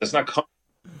am. That's not.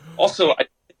 Also, I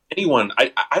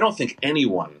don't think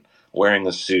anyone wearing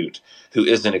a suit who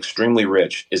isn't extremely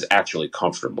rich is actually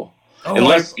comfortable. I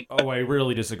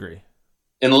really disagree.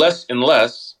 Unless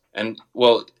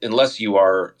you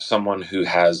are someone who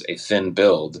has a thin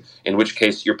build, in which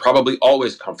case you're probably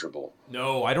always comfortable.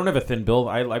 No, I don't have a thin build.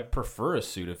 I prefer a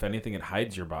suit. If anything, it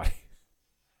hides your body.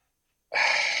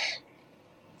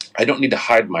 I don't need to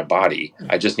hide my body.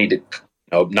 I just need to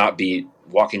not be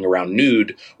walking around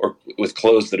nude or with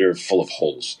clothes that are full of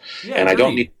holes. Yeah, and I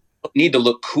don't need to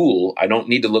look cool. I don't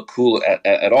need to look cool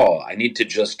at all. I need to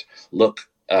just look.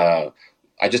 I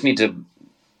just need to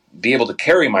be able to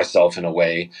carry myself in a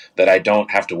way that I don't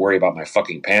have to worry about my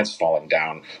fucking pants falling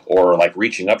down or like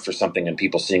reaching up for something and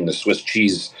people seeing the Swiss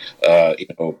cheese,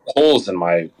 holes in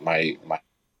my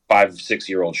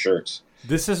 5-6-year-old shirts.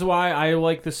 This is why I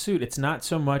like the suit. It's not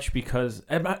so much because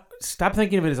stop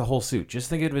thinking of it as a whole suit. Just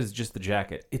think of it as just the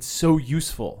jacket. It's so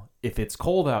useful. If it's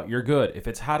cold out, you're good. If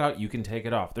it's hot out, you can take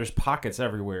it off. There's pockets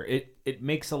everywhere. It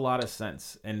makes a lot of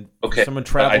sense. And for someone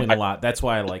traveling a lot, that's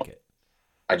why I like it.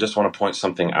 I just want to point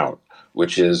something out,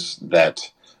 which is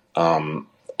that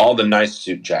all the nice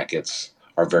suit jackets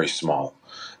are very small.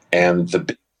 And the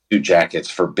big suit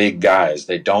jackets for big guys,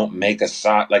 they don't make a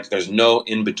size. Like, there's no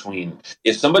in between.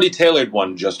 If somebody tailored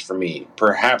one just for me,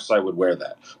 perhaps I would wear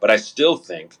that. But I still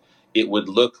think it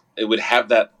would have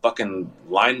that fucking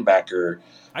linebacker.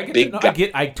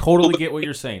 I totally get what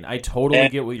you're saying.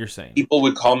 Get what you're saying. People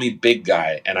would call me big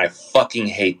guy, and I fucking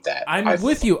hate that. I'm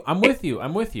with you.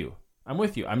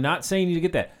 I'm not saying you to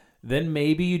get that. Then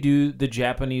maybe you do the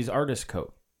Japanese artist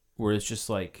coat, where it's just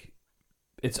like,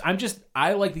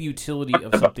 I like the utility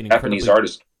of something Japanese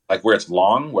artist, like where it's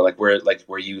long,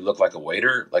 where you look like a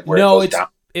waiter, like where it goes down.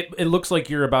 It looks like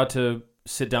you're about to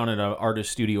sit down in an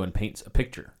artist studio and paint a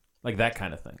picture, like that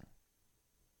kind of thing.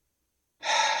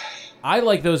 I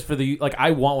like those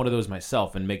I want one of those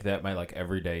myself and make that my like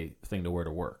everyday thing to wear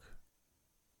to work.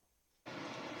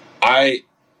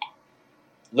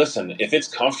 Listen, if it's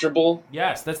comfortable...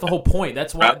 Yes, that's the whole point.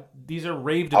 That's why these are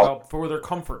raved about for their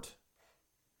comfort.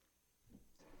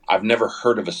 I've never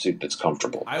heard of a suit that's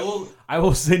comfortable. I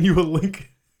will send you a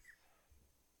link.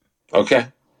 Okay.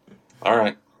 All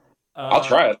right. I'll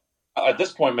try it. At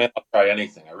this point, man, I'll try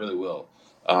anything. I really will.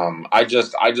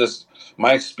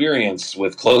 My experience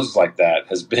with clothes like that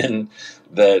has been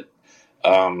that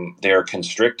they are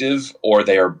constrictive or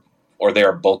they are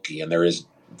bulky, and there is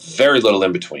very little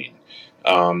in between.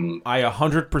 I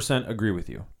 100% agree with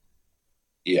you.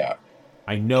 Yeah.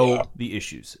 I know the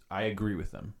issues. I agree with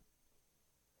them.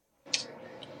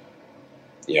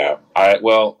 Yeah.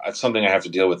 That's something I have to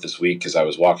deal with this week because I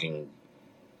was walking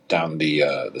down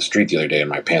the street the other day and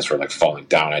my pants were like falling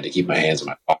down. I had to keep my hands in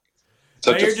my pockets.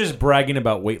 So you're just bragging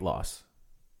about weight loss.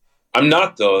 I'm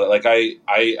not, though. Like I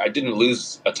didn't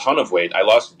lose a ton of weight. I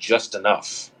lost just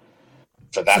enough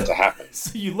for that to happen.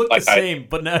 So you look the same,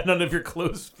 but none of your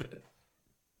clothes fit.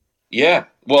 Yeah.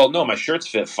 Well, no, my shirts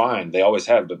fit fine. They always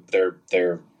have, but they're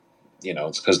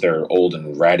it's because they're old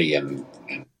and ratty and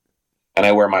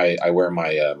I wear my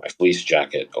fleece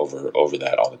jacket over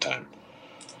that all the time.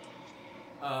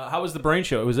 How was the Brain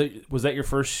Show? Was that your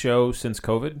first show since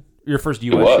COVID Your first It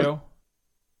U.S. was. show?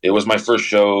 It was my first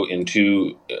show in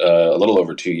a little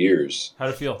over 2 years. How'd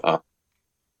it feel?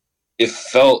 It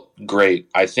felt great.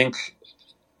 I think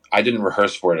I didn't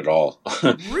rehearse for it at all.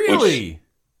 Really?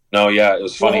 No, yeah, it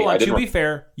was Well, funny. hold on. I didn't. To be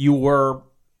fair, you were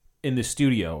in the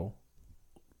studio.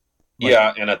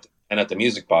 Yeah, and at the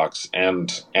Music Box,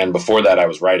 and before that, I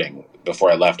was writing.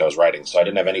 Before I left, I was writing, so I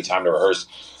didn't have any time to rehearse.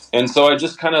 And so I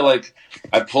just kind of like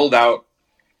I pulled out,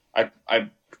 I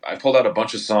pulled out a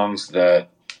bunch of songs that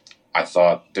I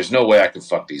thought there's no way I could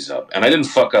fuck these up, and I didn't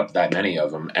fuck up that many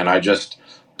of them, and I just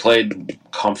played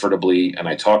comfortably, and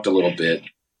I talked a little bit,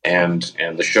 and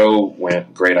the show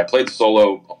went great. I played the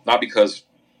solo not because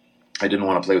I didn't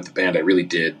want to play with the band, I really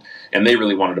did, and they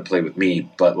really wanted to play with me,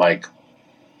 but like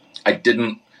I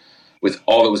didn't, with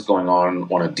all that was going on,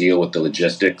 want to deal with the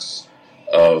logistics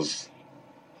of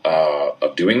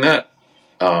doing that.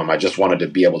 I just wanted to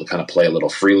be able to kind of play a little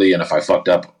freely, and if I fucked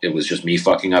up, it was just me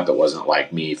fucking up. It wasn't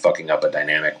like me fucking up a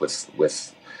dynamic with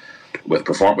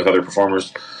other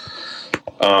performers.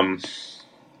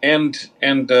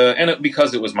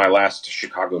 Because it was my last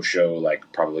Chicago show,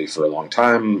 like probably for a long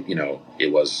time,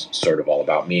 it was sort of all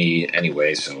about me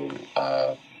anyway. So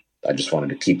I just wanted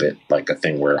to keep it like a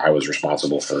thing where I was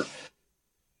responsible for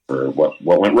what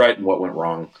went right and what went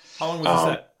wrong. How long was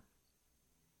the set?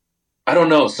 I don't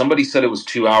know. Somebody said it was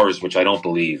 2 hours, which I don't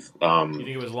believe. You think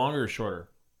it was longer or shorter?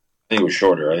 I think it was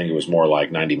shorter. I think it was more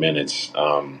like 90 minutes.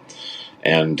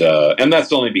 And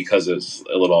that's only because it's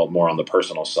a little more on the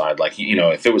personal side. Like,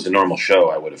 if it was a normal show,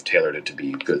 I would have tailored it to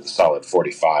be good, solid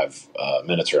 45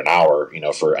 minutes or an hour,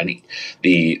 for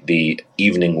the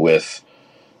evening with,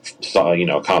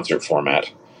 concert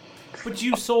format. But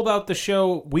you sold out the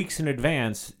show weeks in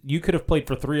advance. You could have played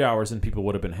for 3 hours and people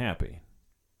would have been happy.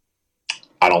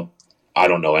 I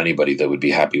don't know anybody that would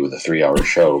be happy with a 3-hour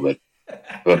show,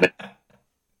 but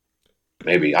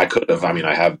maybe I could have. I mean,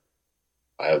 I have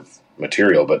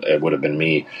material, but it would have been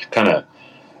me kind of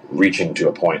reaching to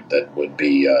a point that would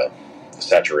be the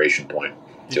saturation point.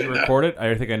 Did you record it?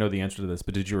 I think I know the answer to this,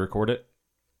 but did you record it?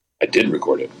 I did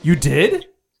record it. You did?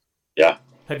 Yeah.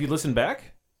 Have you listened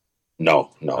back?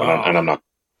 No, and I'm not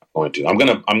going to. I'm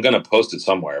gonna post it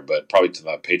somewhere, but probably to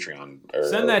the Patreon.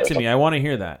 Send that to me. I want to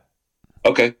hear that.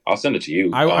 Okay, I'll send it to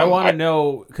you. I want to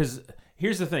know, because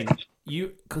here's the thing.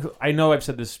 I know I've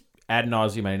said this ad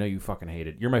nauseum, I know you fucking hate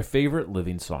it. You're my favorite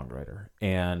living songwriter,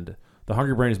 and the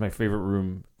Hungry Brain is my favorite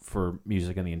room for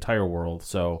music in the entire world.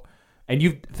 So, and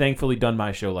you've thankfully done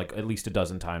my show like at least a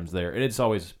dozen times there, and it's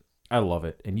always, I love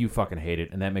it, and you fucking hate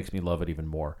it, and that makes me love it even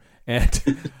more. And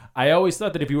I always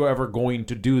thought that if you were ever going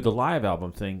to do the live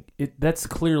album thing, that's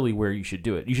clearly where you should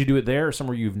do it. You should do it there or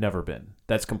somewhere you've never been.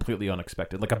 That's completely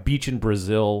unexpected, like a beach in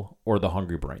Brazil or the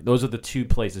Hungry Brain. Those are the two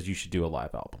places you should do a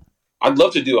live album. I'd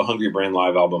love to do a Hungry Brain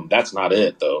live album. That's not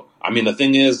it, though. I mean, the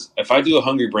thing is, if I do a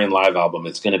Hungry Brain live album,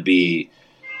 it's going to be,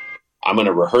 I'm going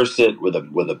to rehearse it with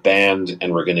a band,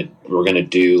 and we're gonna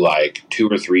do like 2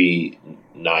 or 3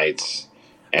 nights,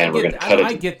 and we're going to cut it.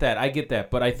 I get that,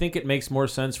 but I think it makes more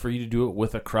sense for you to do it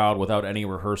with a crowd without any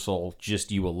rehearsal, just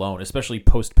you alone, especially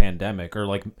post-pandemic or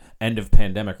like end of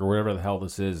pandemic or whatever the hell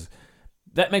this is.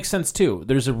 That makes sense too.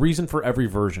 There's a reason for every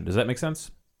version. Does that make sense?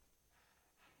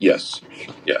 Yes.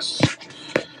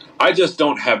 I just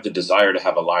don't have the desire to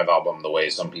have a live album the way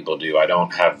some people do. I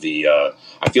don't have the,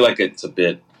 I feel like it's a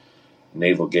bit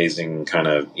navel-gazing, kind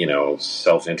of,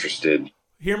 self-interested.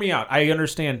 Hear me out. I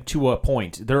understand to a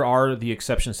point. There are the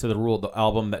exceptions to the rule. The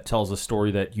album that tells a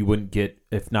story that you wouldn't get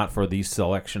if not for these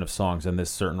selection of songs in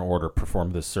this certain order,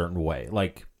 performed this certain way.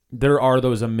 Like, there are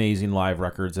those amazing live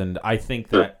records, and I think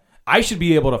that I should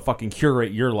be able to fucking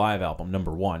curate your live album,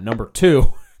 number one. Number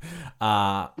two,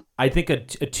 I think a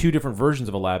 2 different versions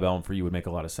of a live album for you would make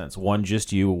a lot of sense. One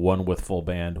just you, one with full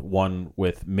band, one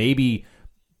with maybe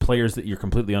players that you're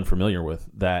completely unfamiliar with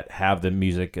that have the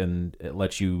music and it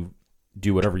lets you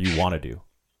do whatever you want to do.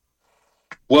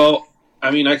 Well,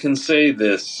 I mean, I can say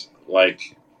this,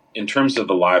 like, in terms of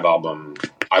the live album,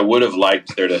 I would have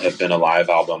liked there to have been a live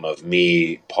album of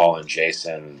me, Paul, and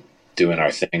Jason doing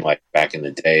our thing like back in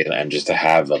the day, and just to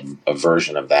have a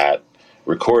version of that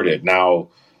recorded. Now,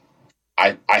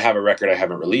 I have a record I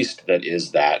haven't released that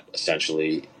is that,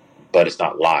 essentially, but it's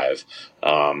not live.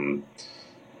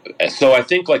 So I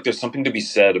think like there's something to be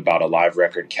said about a live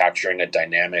record capturing a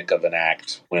dynamic of an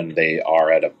act when they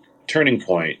are at a turning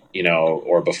point,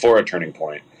 or before a turning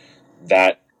point.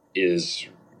 That is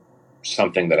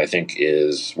something that I think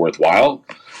is worthwhile.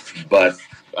 But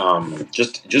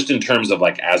just in terms of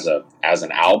like as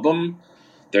an album,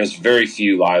 there's very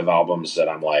few live albums that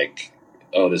I'm like,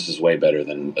 oh, this is way better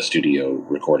than a studio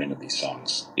recording of these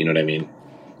songs. You know what I mean?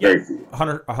 Yeah, Very few.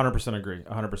 100% agree.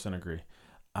 100% agree.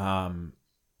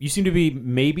 You seem to be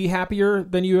maybe happier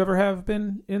than you ever have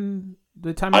been in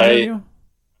the time I've known you.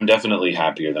 I'm definitely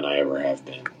happier than I ever have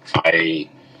been. I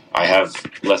have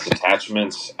less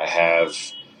attachments. I have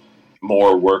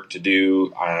more work to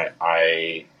do.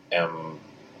 I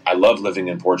love living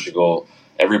in Portugal.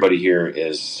 Everybody here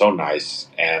is so nice,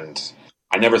 and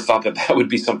I never thought that that would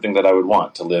be something that I would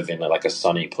want to live in, like a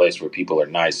sunny place where people are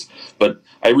nice. But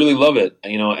I really love it,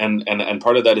 and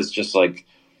part of that is just like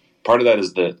part of that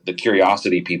is the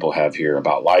curiosity people have here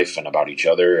about life and about each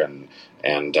other, and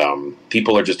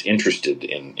people are just interested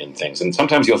in things. And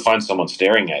sometimes you'll find someone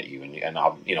staring at you, and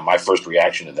I'll, my first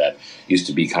reaction to that used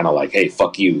to be kind of like, "Hey,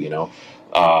 fuck you,"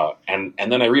 and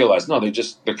then I realized, no,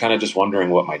 they're kind of just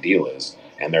wondering what my deal is,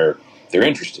 and they're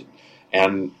interested,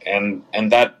 and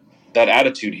that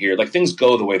attitude here, like things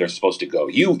go the way they're supposed to go.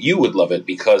 You would love it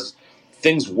because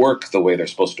things work the way they're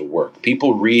supposed to work.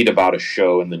 People read about a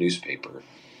show in the newspaper,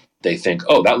 they think,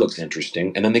 "Oh, that looks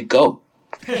interesting," and then they go.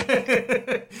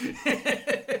 Like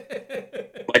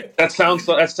that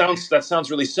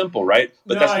sounds really simple, right?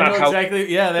 But No, that's I not know how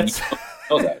exactly. Yeah, that's you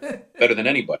know that better than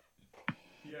anybody.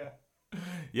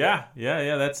 yeah.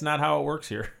 That's not how it works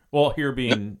here. Well, here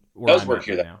being It does work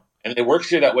here now, and it works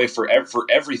here that way for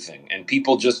everything. And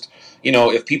people just,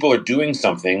 if people are doing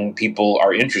something, people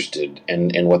are interested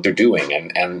in what they're doing,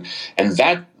 and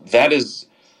that is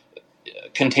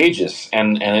contagious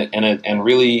and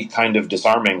really kind of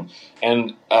disarming,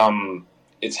 and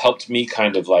it's helped me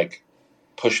kind of like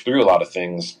push through a lot of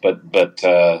things, but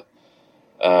yeah,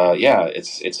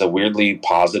 it's a weirdly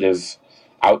positive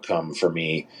outcome for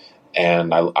me,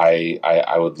 and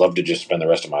I would love to just spend the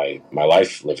rest of my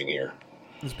life living here.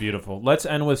 It's beautiful. Let's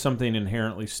end with something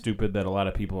inherently stupid that a lot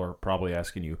of people are probably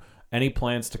asking you. Any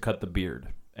plans to cut the beard?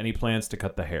 Any plans to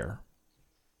cut the hair?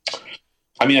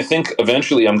 I mean, I think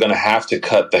eventually I'm going to have to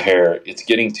cut the hair. It's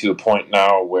getting to a point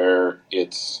now where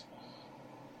it's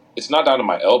not down to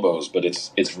my elbows, but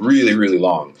it's really, really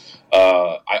long.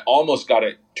 I almost got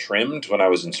it trimmed when I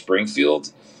was in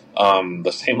Springfield.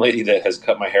 The same lady that has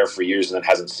cut my hair for years and then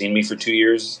hasn't seen me for 2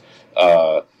 years.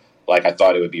 Like I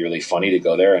thought it would be really funny to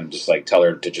go there and just like tell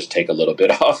her to just take a little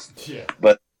bit off. Yeah.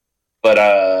 But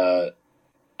I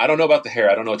don't know about the hair.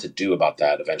 I don't know what to do about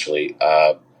that eventually.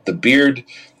 The beard,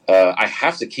 I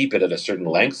have to keep it at a certain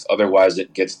length. Otherwise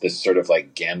it gets this sort of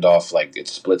like Gandalf, like it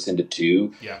splits into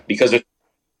two. Yeah. Because there's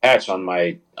a patch on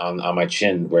my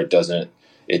chin where it doesn't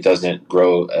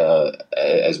grow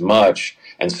as much.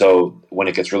 And so when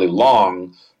it gets really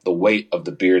long, the weight of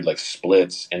the beard like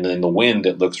splits, and then in the wind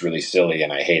it looks really silly,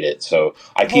 and I hate it. So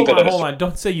I keep it. Hold on!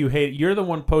 Don't say you hate it. You're the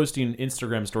one posting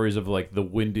Instagram stories of like the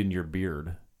wind in your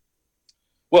beard.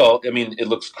 Well, I mean, it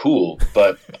looks cool,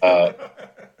 but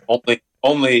only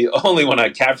when I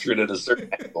capture it at a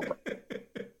certain angle.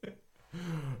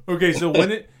 Okay, so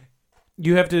when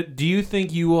you have to, do you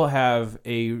think you will have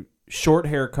a short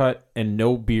haircut and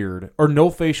no beard or no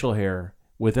facial hair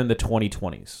within the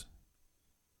 2020s?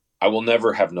 I will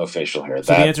never have no facial hair.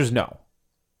 So the answer is no.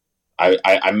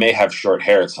 I may have short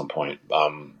hair at some point,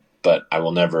 but I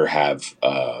will never have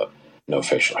no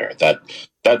facial hair.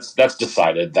 That's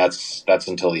decided. That's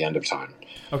until the end of time.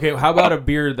 Okay, how about a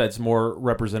beard that's more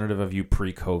representative of you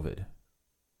pre-COVID?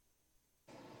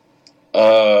 No.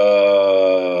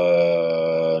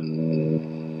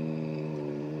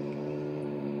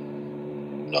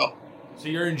 So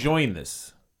you're enjoying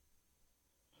this?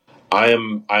 I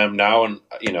am now, I'm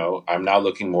now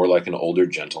looking more like an older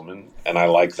gentleman, and I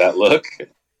like that look.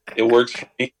 It works for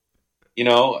me.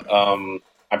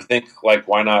 I think like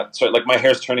why not? So like my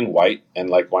hair's turning white, and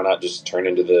like why not just turn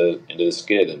into the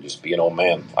skid and just be an old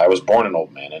man? I was born an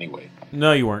old man anyway.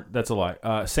 No, you weren't. That's a lie.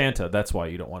 Santa. That's why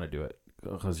you don't want to do it,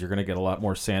 because you're going to get a lot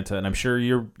more Santa, and I'm sure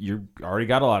you already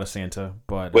got a lot of Santa.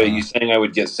 But wait, you saying I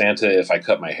would get Santa if I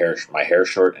cut my hair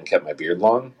short and kept my beard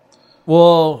long?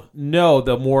 Well, no.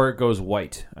 The more it goes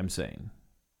white, I'm saying.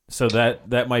 So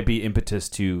that might be impetus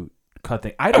to cut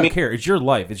things. I don't care. It's your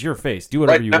life. It's your face. Do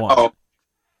whatever you want.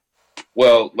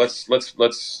 Well, let's go.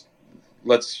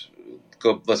 Let's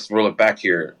roll it back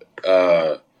here.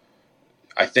 I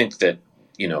think that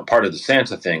part of the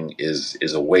Santa thing is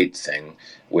a weight thing,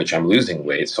 which I'm losing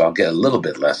weight, so I'll get a little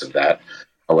bit less of that.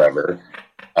 However,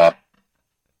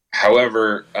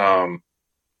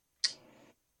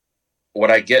 what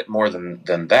I get more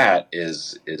than that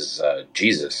is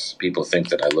Jesus. People think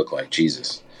that I look like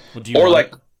Jesus,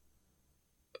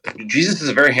 Jesus is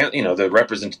a very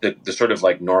the sort of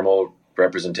like normal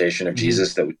representation of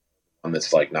Jesus that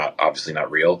that's like obviously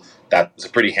not real. That's a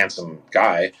pretty handsome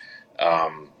guy,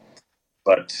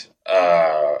 but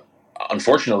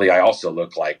unfortunately, I also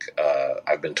look like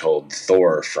I've been told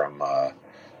Thor from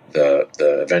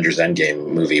the Avengers Endgame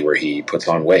movie where he puts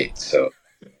on weight. So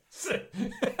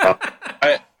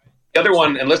the other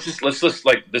one, and let's just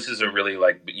like, this is a really,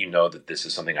 like, that this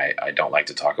is something I don't like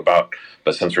to talk about,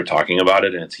 but since we're talking about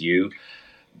it and it's you,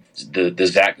 the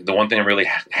Zach, the one thing I'm really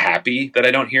happy that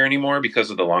I don't hear anymore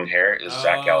because of the long hair is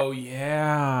Zach Galifianakis. Oh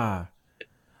yeah.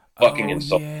 Fucking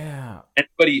insult. Yeah.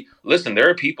 Anybody, listen, there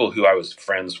are people who I was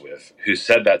friends with who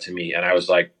said that to me, and I was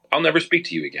like, I'll never speak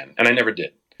to you again. And I never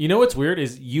did. You know what's weird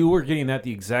is you were getting that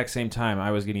the exact same time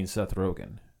I was getting Seth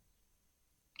Rogen.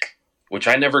 Which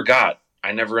I never got.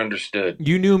 I never understood.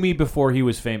 You knew me before he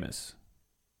was famous.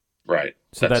 Right.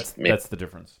 So that's the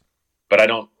difference. But I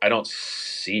don't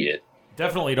see it.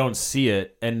 Definitely don't see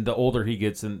it, and the older he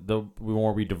gets and the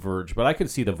more we diverge. But I could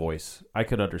see the voice. I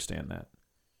could understand that.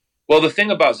 Well, the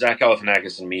thing about Zach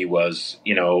Galifianakis and me was,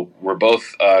 we're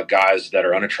both guys that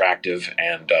are unattractive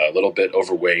and a little bit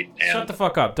overweight. And, shut the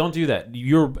fuck up. Don't do that.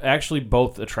 You're actually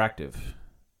both attractive.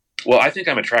 Well, I think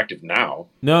I'm attractive now.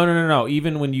 No.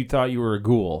 Even when you thought you were a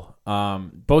ghoul,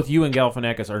 both you and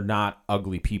Galifianakis are not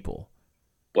ugly people.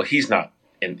 Well, he's not.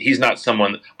 And he's not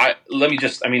someone...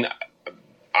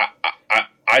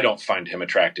 I don't find him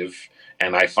attractive,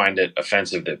 and I find it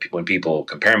offensive that when people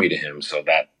compare me to him, so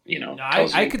that,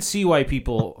 I could see why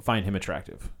people find him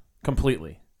attractive.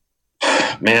 Completely.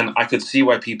 Man, I could see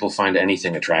why people find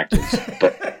anything attractive,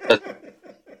 but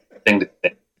thing to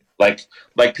say. Like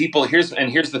people, here's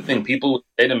the thing, people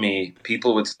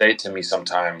would say to me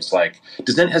sometimes, like,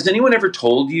 has anyone ever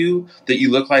told you that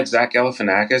you look like Zach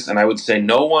Galifianakis? And I would say,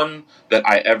 no one that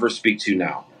I ever speak to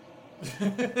now.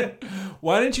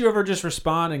 Why didn't you ever just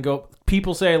respond and go,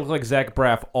 people say I look like Zach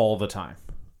Braff all the time?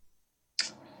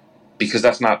 Because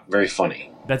that's not very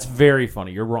funny. That's very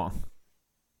funny. You're wrong.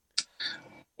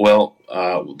 Well,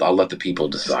 I'll let the people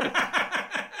decide.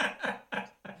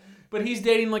 But he's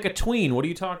dating like a tween. What are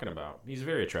you talking about? He's a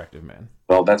very attractive man.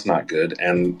 Well, that's not good.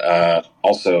 And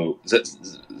also,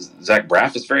 Zach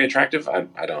Braff is very attractive. I'll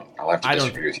have to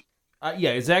disagree with you.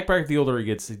 Yeah, Zach Braff, the older he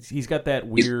gets, he's got that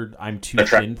weird I'm too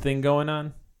thin thing going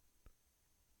on.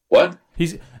 What?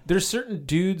 There's certain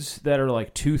dudes that are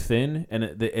like too thin, and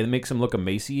it makes them look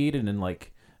emaciated, and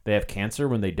like they have cancer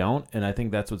when they don't. And I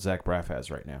think that's what Zach Braff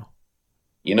has right now.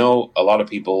 A lot of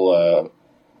people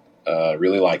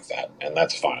really like that, and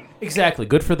that's fine. Exactly.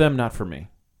 Good for them, not for me.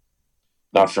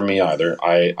 Not for me either.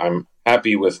 I'm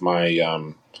happy with my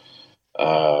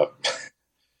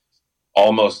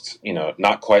almost,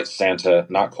 not quite Santa,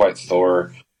 not quite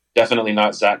Thor, definitely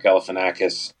not Zach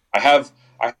Galifianakis. I have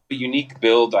a unique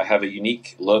build. I have a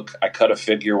unique look. I cut a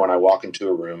figure when I walk into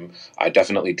a room. I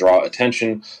definitely draw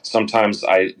attention. Sometimes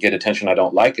I get attention I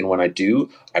don't like, and when I do,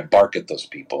 I bark at those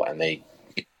people, and they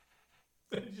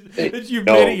You've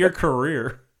made it your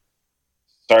career.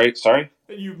 Sorry?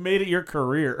 You've made it your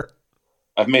career.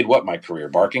 I've made what my career?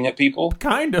 Barking at people?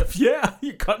 Kind of, yeah.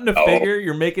 You're cutting a figure.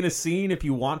 You're making a scene if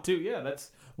you want to. Yeah,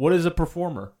 that's what is a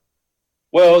performer.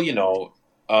 Well,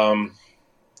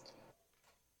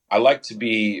 I like to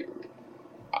be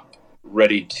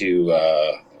ready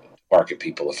to bark at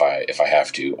people if I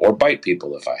have to, or bite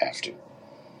people if I have to.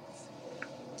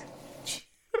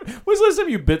 When's the last time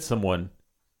you bit someone?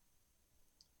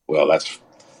 Well, that's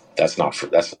not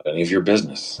any of your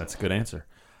business. That's a good answer.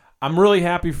 I'm really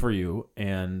happy for you,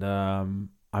 and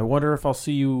I wonder if I'll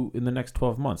see you in the next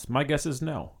 12 months. My guess is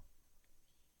no.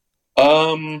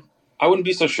 I wouldn't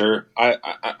be so sure.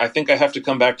 I think I have to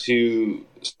come back to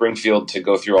Springfield to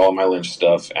go through all my Lynch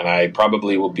stuff, and I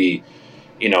probably will be,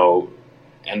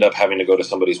 end up having to go to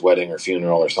somebody's wedding or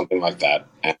funeral or something like that,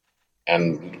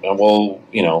 and we'll,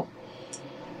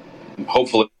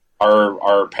 hopefully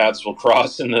our paths will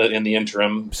cross in the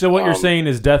interim. So what you're saying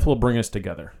is death will bring us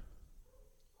together.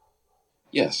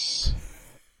 Yes.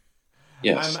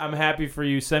 I'm happy for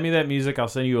you. Send me that music. I'll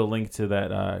send you a link to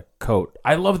that coat.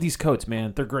 I love these coats,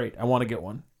 man. They're great. I want to get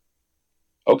one.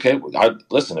 Okay.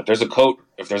 Listen, if there's a coat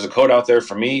out there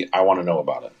for me, I want to know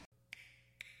about it.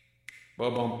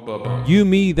 You,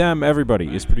 Me, Them,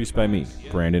 Everybody is produced by me,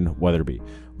 Brandon Weatherby.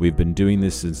 We've been doing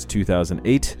this since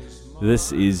 2008.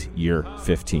 This is year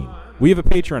 15. We have a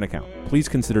Patreon account. Please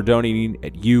consider donating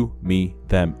at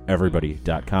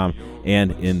youmethemeverybody.com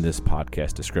and in this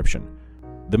podcast description.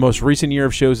 The most recent year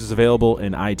of shows is available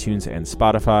in iTunes and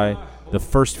Spotify. The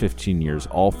first 15 years,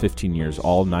 all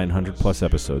 900 plus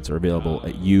episodes are available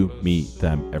at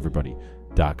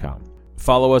youmethemeverybody.com.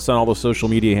 Follow us on all the social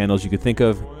media handles you could think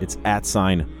of. It's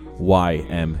 @YMTE.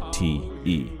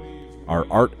 Our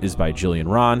art is by Jillian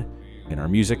Ron, and our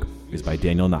music is by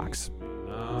Daniel Knox.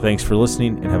 Thanks for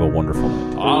listening, and have a wonderful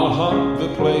night. I'll hunt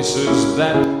the places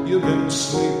that you've been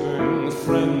sleeping,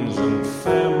 friends and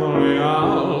family.